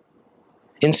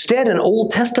 Instead, in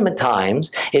Old Testament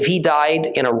times, if he died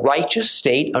in a righteous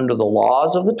state under the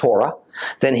laws of the Torah,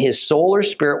 then his soul or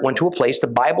spirit went to a place the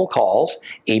Bible calls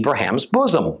Abraham's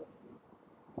bosom.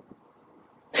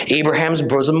 Abraham's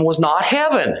bosom was not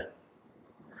heaven,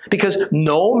 because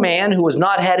no man who has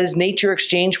not had his nature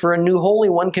exchanged for a new holy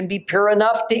one can be pure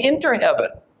enough to enter heaven.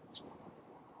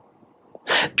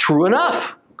 True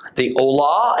enough, the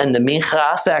Olah and the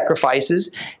Mincha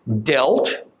sacrifices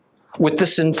dealt with the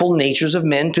sinful natures of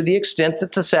men to the extent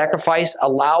that the sacrifice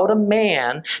allowed a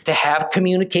man to have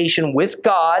communication with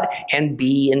God and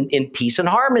be in peace and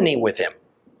harmony with him.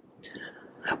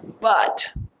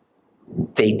 But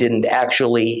they didn't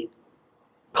actually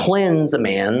cleanse a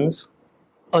man's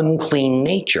unclean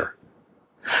nature.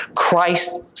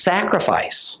 Christ's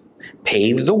sacrifice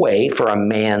paved the way for a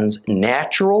man's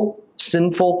natural,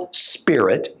 sinful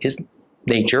spirit, his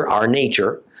nature, our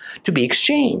nature, to be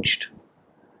exchanged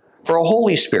for a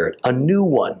Holy Spirit, a new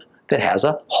one that has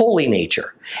a holy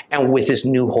nature. And with this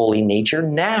new holy nature,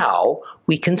 now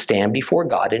we can stand before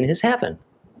God in his heaven.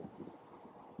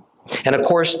 And of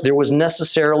course, there was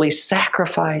necessarily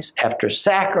sacrifice after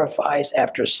sacrifice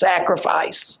after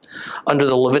sacrifice under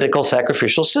the Levitical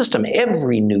sacrificial system.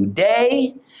 Every new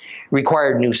day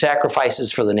required new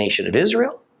sacrifices for the nation of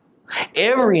Israel.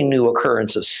 Every new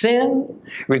occurrence of sin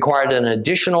required an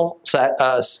additional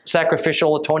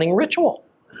sacrificial atoning ritual.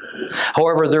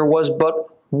 However, there was but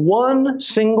one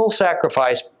single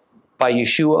sacrifice by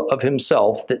Yeshua of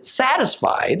himself that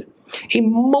satisfied a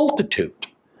multitude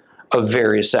of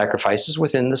various sacrifices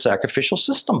within the sacrificial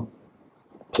system.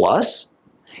 Plus,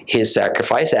 his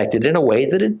sacrifice acted in a way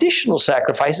that additional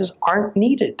sacrifices aren't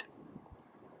needed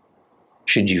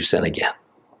should you sin again.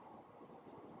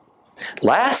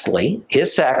 Lastly,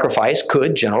 his sacrifice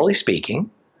could, generally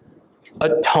speaking,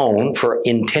 atone for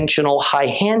intentional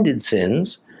high-handed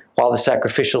sins, while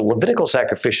the Levitical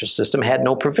sacrificial system had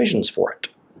no provisions for it.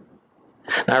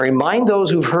 Now, I remind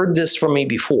those who've heard this from me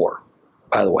before,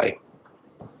 by the way,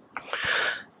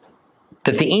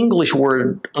 that the English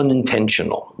word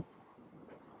unintentional,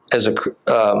 as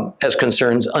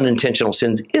concerns unintentional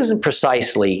sins, isn't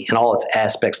precisely in all its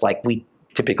aspects like we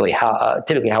typically how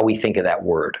we think of that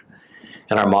word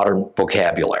in our modern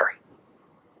vocabulary.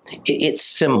 It's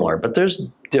similar, but there's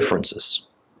differences.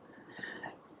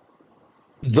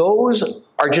 Those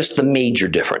are just the major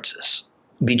differences.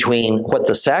 between what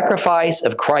the sacrifice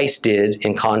of Christ did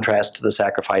in contrast to the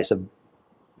sacrifice of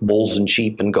bulls and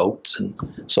sheep and goats and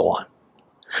so on.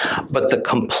 But the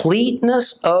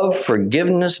completeness of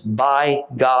forgiveness by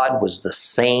God was the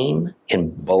same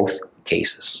in both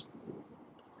cases.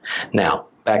 Now,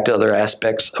 back to other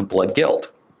aspects of blood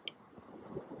guilt.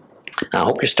 Now, I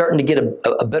hope you're starting to get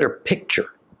a better picture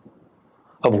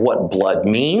of what blood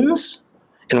means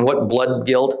and what blood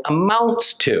guilt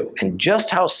amounts to and just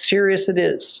how serious it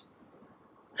is.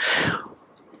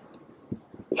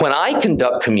 When I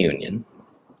conduct communion,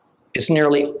 it's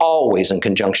nearly always in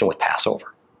conjunction with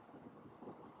Passover.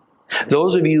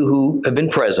 Those of you who have been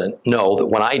present know that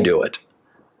when I do it,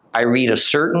 I read a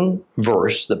certain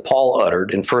verse that Paul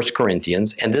uttered in 1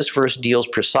 Corinthians, and this verse deals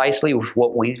precisely with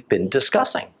what we've been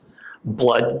discussing,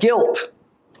 blood guilt.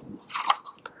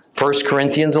 1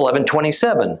 Corinthians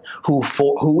 11:27,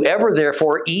 whoever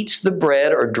therefore eats the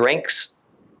bread or drinks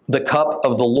the cup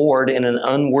of the Lord in an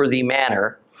unworthy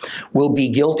manner will be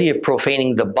guilty of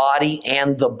profaning the body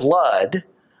and the blood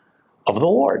of the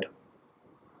Lord.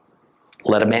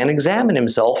 Let a man examine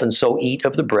himself, and so eat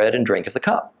of the bread and drink of the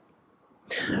cup.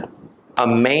 A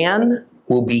man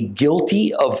will be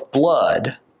guilty of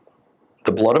blood,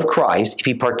 the blood of Christ, if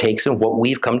he partakes in what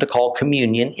we've come to call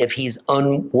communion, if he's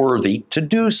unworthy to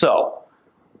do so.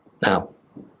 Now,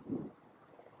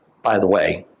 by the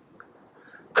way,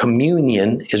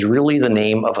 communion is really the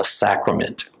name of a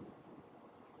sacrament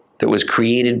that was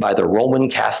created by the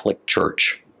Roman Catholic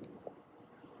Church,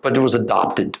 but it was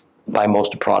adopted by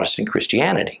most of Protestant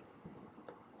Christianity.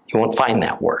 You won't find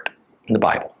that word in the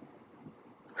Bible.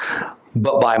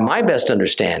 But by my best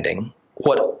understanding,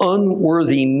 what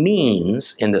unworthy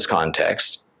means in this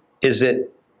context is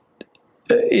that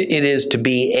it is to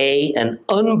be an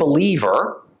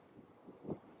unbeliever,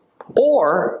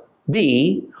 or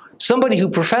B, somebody who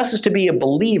professes to be a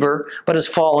believer but has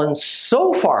fallen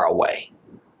so far away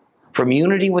from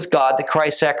unity with God that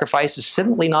Christ's sacrifice is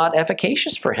simply not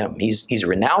efficacious for him. He's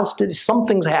renounced it.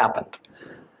 Something's happened.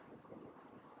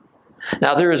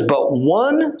 Now, there is but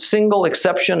one single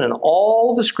exception in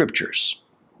all the scriptures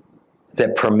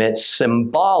that permits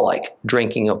symbolic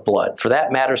drinking of blood. For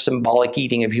that matter, symbolic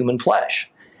eating of human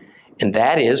flesh. And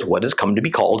that is what has come to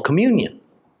be called communion.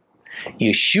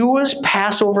 Yeshua's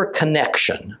Passover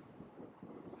connection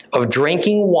of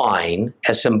drinking wine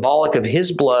as symbolic of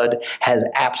his blood has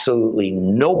absolutely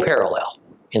no parallel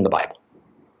in the Bible.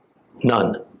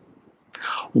 None.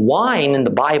 Wine in the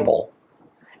Bible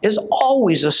is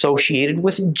always associated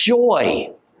with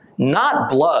joy, not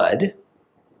blood.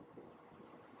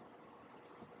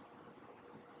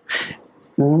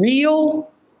 Real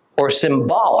or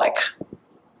symbolic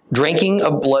drinking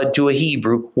of blood to a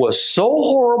Hebrew was so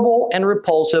horrible and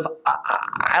repulsive,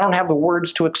 I don't have the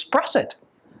words to express it.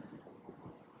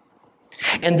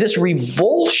 And this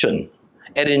revulsion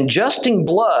at ingesting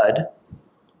blood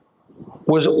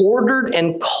was ordered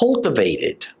and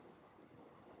cultivated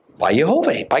by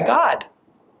Jehovah, by God.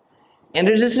 And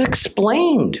it is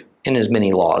explained in his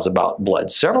many laws about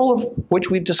blood, several of which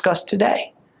we've discussed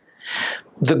today.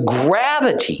 The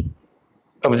gravity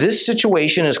of this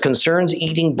situation as concerns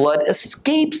eating blood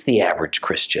escapes the average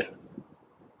Christian.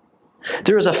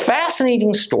 There is a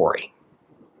fascinating story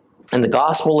in the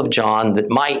Gospel of John that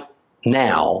might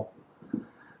now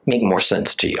make more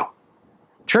sense to you.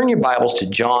 Turn your Bibles to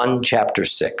John chapter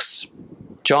 6.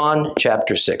 John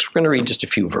chapter 6. We're going to read just a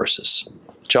few verses.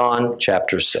 John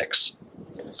chapter 6.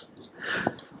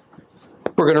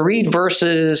 We're going to read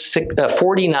verses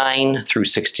 49 through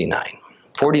 69.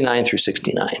 49 through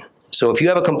 69. So if you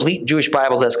have a complete Jewish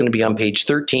Bible, that's going to be on page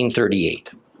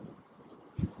 1338.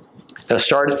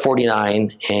 Start at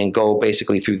 49 and go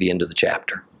basically through the end of the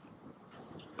chapter.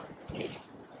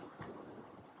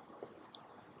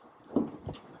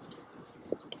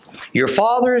 Your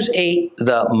fathers ate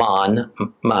the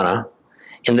manna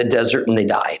in the desert and they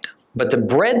died. But the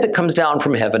bread that comes down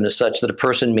from heaven is such that a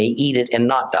person may eat it and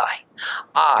not die.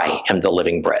 I am the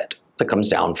living bread that comes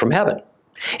down from heaven.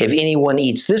 If anyone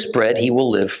eats this bread, he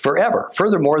will live forever.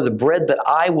 Furthermore, the bread that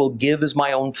I will give is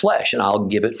my own flesh, and I'll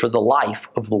give it for the life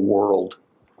of the world.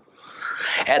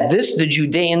 At this, the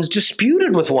Judeans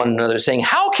disputed with one another, saying,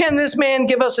 how can this man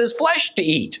give us his flesh to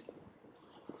eat?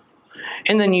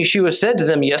 And then Yeshua said to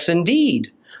them, yes,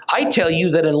 indeed. I tell you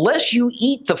that unless you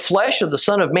eat the flesh of the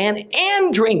Son of Man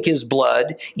and drink his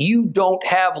blood, you don't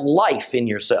have life in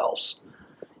yourselves.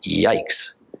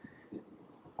 Yikes.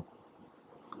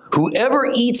 Whoever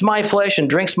eats my flesh and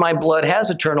drinks my blood has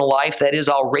eternal life. That is,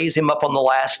 I'll raise him up on the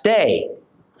last day.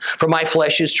 For my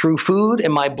flesh is true food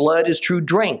and my blood is true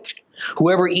drink.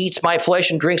 Whoever eats my flesh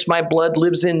and drinks my blood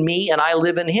lives in me, and I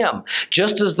live in him.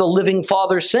 Just as the living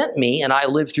Father sent me, and I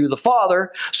live through the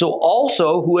Father, so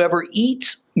also whoever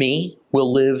eats me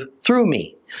will live through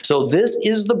me. So this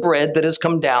is the bread that has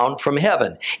come down from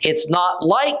heaven. It's not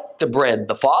like the bread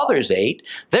the fathers ate.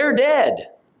 They're dead.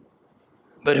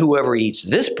 But whoever eats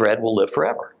this bread will live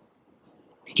forever.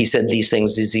 He said these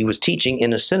things as he was teaching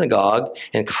in a synagogue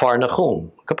in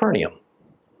Capernaum.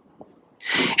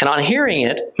 And on hearing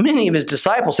it, many of his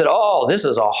disciples said, "Oh, this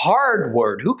is a hard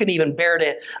word. Who can even bear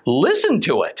to listen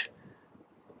to it?"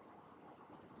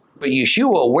 But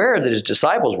Yeshua, aware that his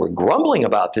disciples were grumbling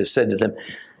about this, said to them,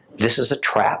 "This is a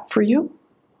trap for you?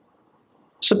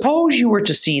 Suppose you were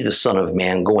to see the Son of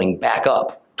Man going back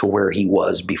up to where he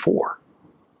was before.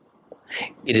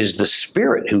 It is the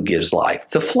Spirit who gives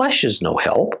life. The flesh is no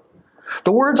help.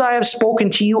 The words I have spoken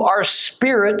to you are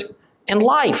spirit and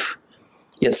life.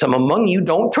 Yet some among you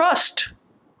don't trust."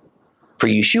 For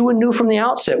Yeshua knew from the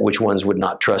outset which ones would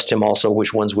not trust him, also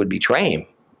which ones would betray him.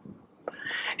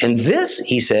 "And this,"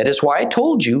 he said, "is why I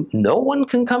told you, no one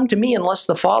can come to me unless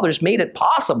the Father's made it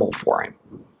possible for him."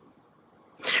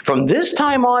 From this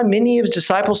time on, many of his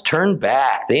disciples turned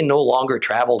back. They no longer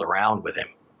traveled around with him.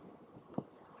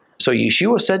 So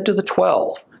Yeshua said to the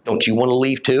 12, "Don't you want to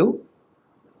leave too?"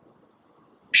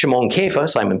 Shimon Kepha,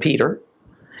 Simon Peter,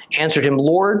 answered him,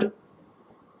 "Lord,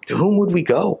 to whom would we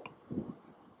go?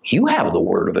 You have the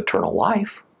word of eternal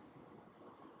life.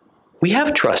 We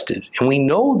have trusted, and we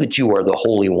know that you are the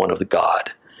Holy One of the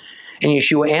God." And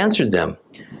Yeshua answered them,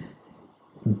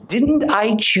 "Didn't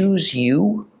I choose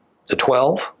you, the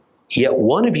 12? Yet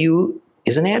one of you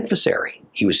is an adversary."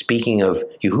 He was speaking of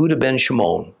Yehuda ben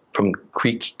Shimon from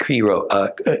Creot,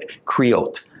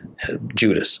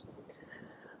 Judas.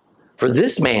 "For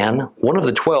this man, one of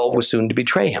the 12, was soon to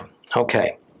betray him."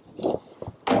 Okay.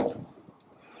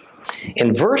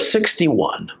 In verse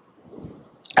 61,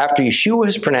 after Yeshua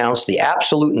has pronounced the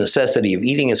absolute necessity of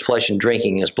eating his flesh and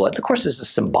drinking his blood, of course this is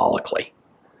symbolically,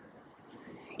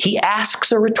 he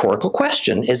asks a rhetorical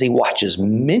question as he watches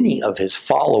many of his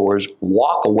followers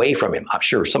walk away from him. I'm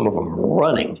sure some of them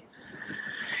running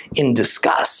in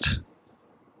disgust.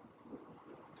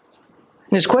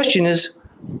 And his question is,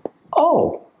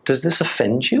 "Oh, does this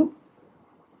offend you?"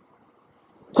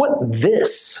 What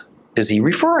this is he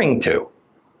referring to?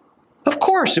 Of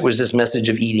course, it was this message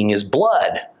of eating his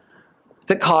blood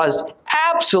that caused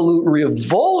absolute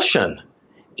revulsion,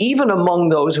 even among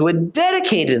those who had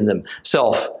dedicated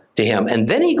themselves to him. And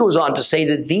then he goes on to say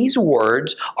that these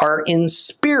words are in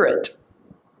spirit,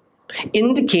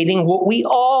 indicating what we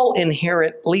all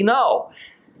inherently know,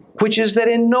 which is that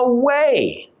in no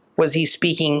way was he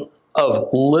speaking of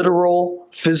literal,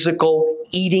 physical,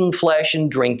 eating flesh and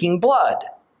drinking blood.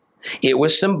 It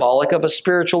was symbolic of a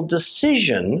spiritual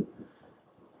decision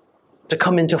to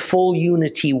come into full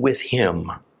unity with him.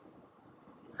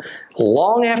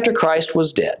 Long after Christ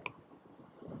was dead,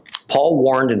 Paul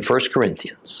warned in 1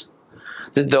 Corinthians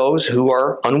that those who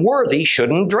are unworthy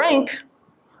shouldn't drink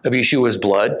of Yeshua's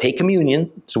blood, take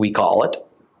communion, so we call it,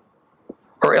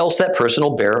 or else that person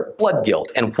will bear blood guilt.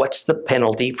 And what's the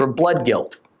penalty for blood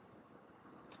guilt?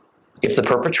 If the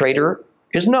perpetrator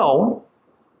is known,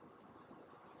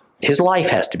 his life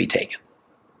has to be taken.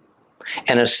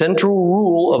 And a central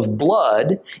rule of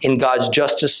blood in God's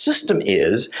justice system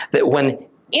is that when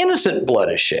innocent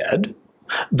blood is shed,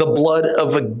 the blood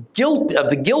of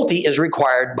the guilty is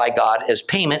required by God as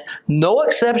payment. No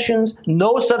exceptions,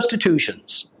 no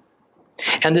substitutions.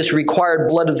 And this required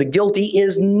blood of the guilty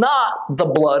is not the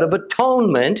blood of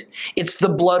atonement. It's the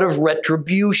blood of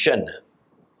retribution.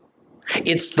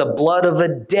 It's the blood of a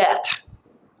debt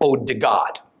owed to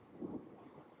God.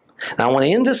 Now, I want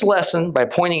to end this lesson by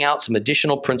pointing out some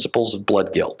additional principles of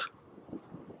blood guilt.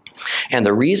 And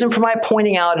the reason for my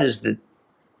pointing out is that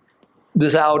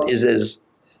this out is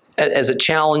as a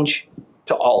challenge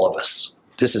to all of us.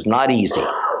 This is not easy.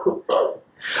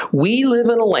 We live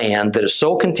in a land that is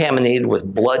so contaminated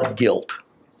with blood guilt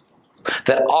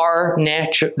that our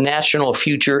national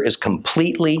future is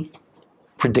completely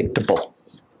predictable.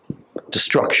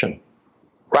 Destruction,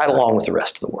 right along with the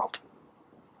rest of the world.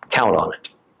 Count on it.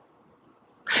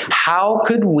 How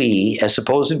could we, as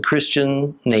supposed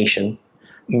Christian nation,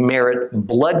 merit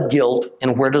blood guilt,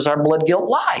 and where does our blood guilt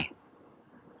lie?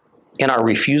 In our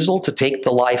refusal to take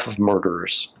the life of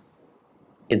murderers.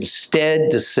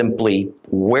 Instead, to simply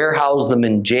warehouse them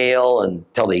in jail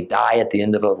until they die at the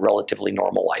end of a relatively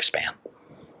normal lifespan.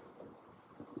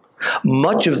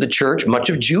 Much of the church, much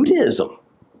of Judaism,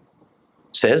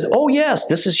 says, oh yes,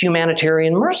 this is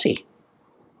humanitarian mercy.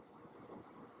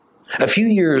 A few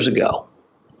years ago,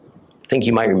 I think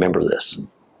you might remember this,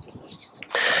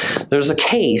 There's a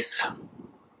case,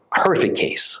 a horrific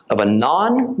case, of a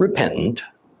non-repentant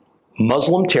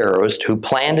Muslim terrorist who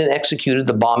planned and executed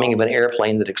the bombing of an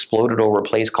airplane that exploded over a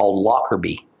place called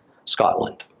Lockerbie,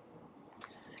 Scotland,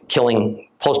 killing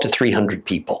close to 300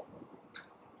 people.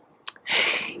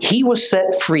 He was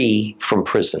set free from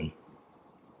prison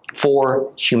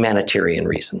for humanitarian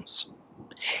reasons.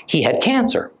 He had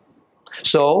cancer,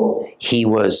 so he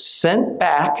was sent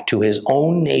back to his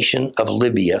own nation of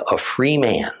Libya, a free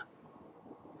man,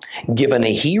 given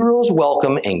a hero's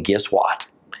welcome, and guess what?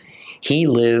 He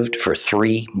lived for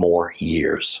 3 more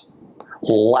years,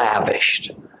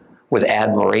 lavished with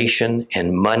admiration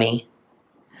and money.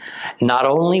 Not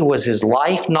only was his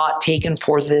life not taken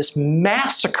for this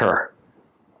massacre,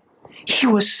 he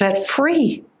was set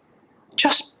free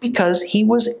just because he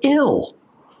was ill.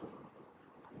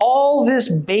 All this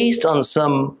based on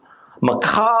some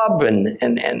macabre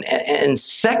and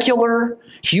secular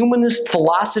humanist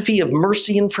philosophy of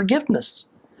mercy and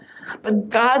forgiveness. But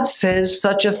God says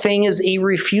such a thing as a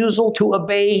refusal to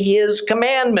obey his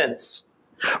commandments.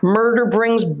 Murder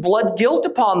brings blood guilt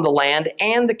upon the land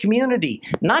and the community,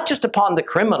 not just upon the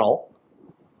criminal.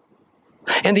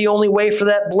 And the only way for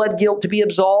that blood guilt to be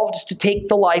absolved is to take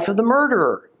the life of the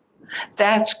murderer.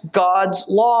 That's God's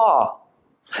law.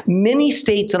 Many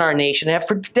states in our nation have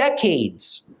for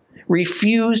decades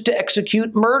refused to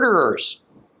execute murderers.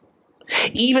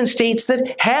 Even states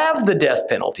that have the death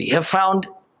penalty have found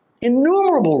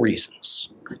innumerable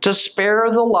reasons to spare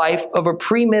the life of a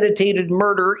premeditated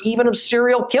murder, even of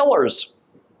serial killers.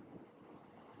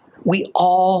 We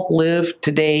all live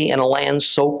today in a land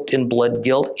soaked in blood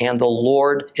guilt, and the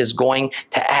Lord is going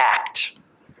to act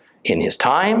in his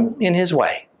time, in his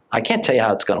way. I can't tell you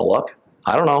how it's going to look.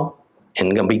 I don't know. And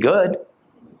it's going to be good.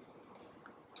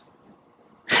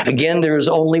 Again, there is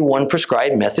only one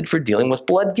prescribed method for dealing with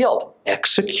blood guilt: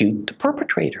 execute the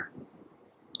perpetrator.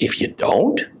 If you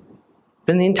don't,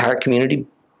 then the entire community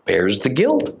bears the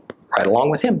guilt right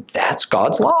along with him. That's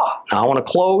God's law. Now I want to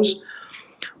close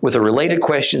with a related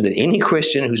question that any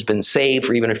Christian who's been saved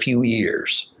for even a few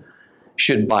years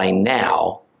should by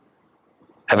now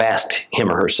have asked him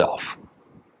or herself.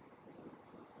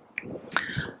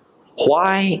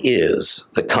 Why is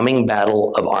the coming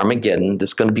battle of Armageddon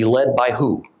that's going to be led by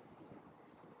who?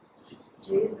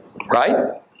 Jesus. Right?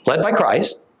 Led by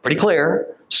Christ. Pretty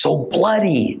clear. So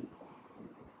bloody.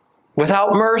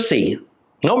 Without mercy.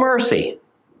 No mercy.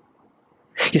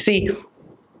 You see,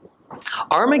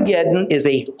 Armageddon is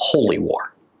a holy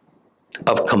war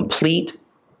of complete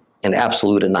and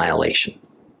absolute annihilation.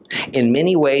 In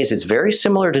many ways, it's very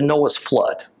similar to Noah's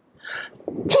flood,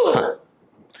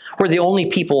 where the only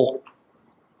people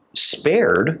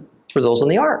spared were those on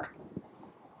the ark.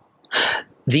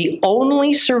 The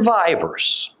only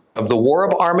survivors of the war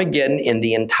of Armageddon in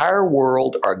the entire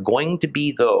world are going to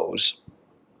be those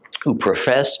who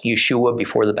profess Yeshua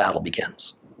before the battle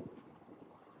begins.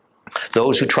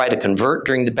 Those who try to convert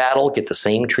during the battle get the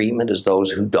same treatment as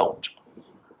those who don't.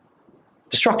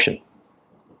 Destruction.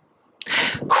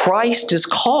 Christ is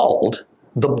called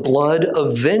the blood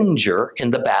avenger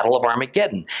in the battle of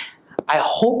Armageddon. I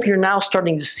hope you're now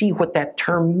starting to see what that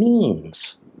term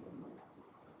means.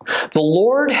 The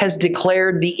Lord has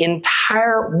declared the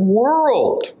entire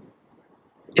world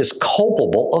is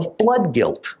culpable of blood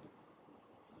guilt.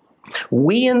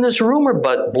 We in this room are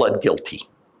blood guilty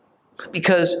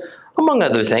because, among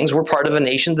other things, we're part of a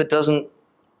nation that doesn't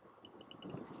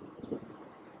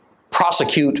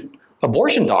prosecute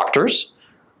abortion doctors.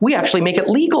 We actually make it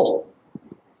legal.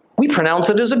 We pronounce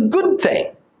it as a good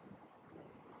thing.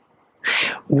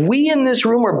 We in this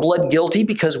room are blood guilty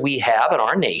because we have in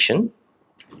our nation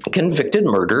convicted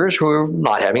murderers who are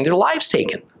not having their lives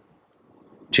taken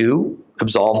to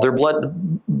absolve their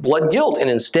blood guilt, and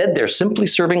instead they're simply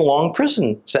serving long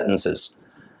prison sentences.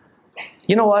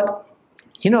 You know what?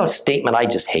 You know a statement I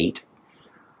just hate?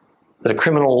 That a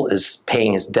criminal is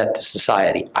paying his debt to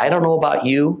society. I don't know about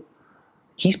you.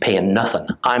 He's paying nothing.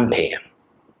 I'm paying.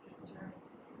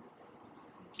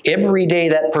 Every day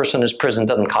that person is in prison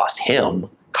doesn't cost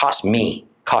him, costs me,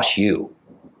 costs you.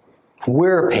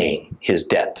 We're paying his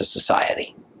debt to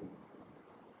society.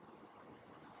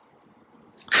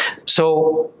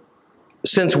 So,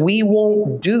 since we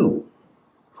won't do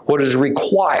what is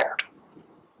required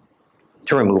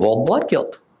to remove all blood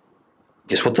guilt,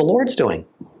 guess what the Lord's doing?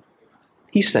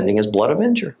 He's sending his blood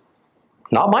avenger.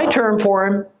 Not my term for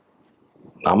him.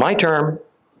 Not my term.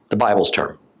 The Bible's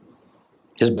term.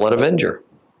 His blood avenger.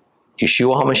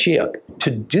 Yeshua HaMashiach. To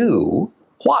do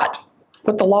what?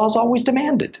 What the law's always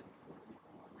demanded.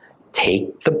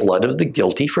 Take the blood of the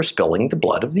guilty for spilling the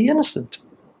blood of the innocent.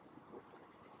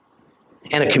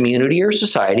 And a community or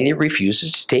society that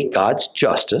refuses to take God's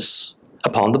justice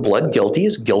upon the blood guilty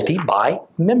is guilty by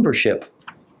membership.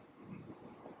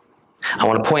 I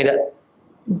want to point out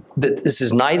that this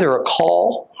is neither a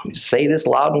call, let me say this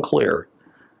loud and clear,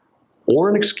 or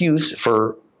an excuse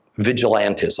for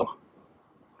vigilantism.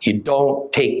 You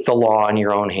don't take the law in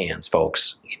your own hands,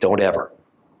 folks. You don't ever.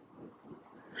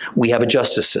 We have a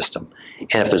justice system,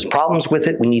 and if there's problems with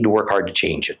it, we need to work hard to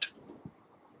change it.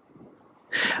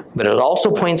 But it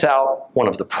also points out one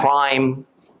of the prime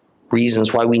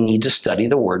reasons why we need to study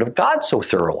the Word of God so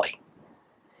thoroughly.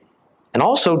 And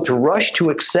also to rush to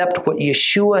accept what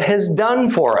Yeshua has done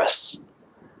for us.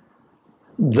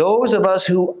 Those of us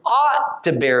who ought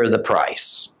to bear the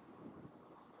price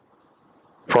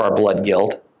for our blood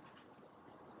guilt,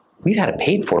 we've had it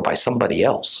paid for by somebody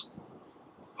else,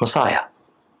 Messiah.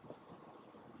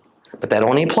 But that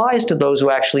only applies to those who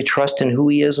actually trust in who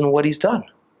He is and what He's done.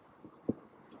 It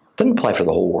doesn't apply for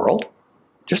the whole world,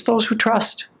 just those who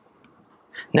trust.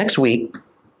 Next week,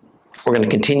 we're going to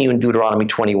continue in Deuteronomy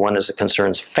 21 as it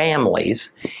concerns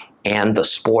families and the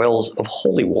spoils of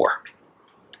holy war.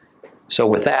 So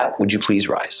with that, would you please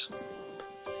rise?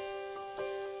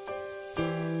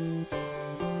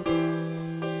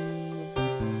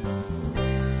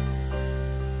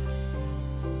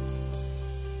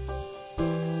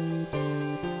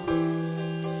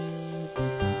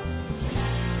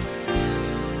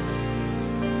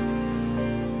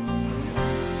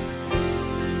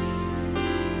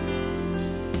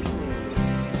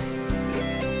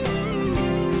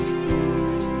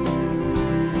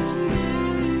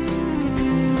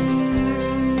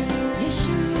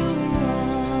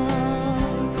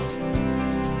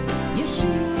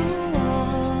 Yeshua,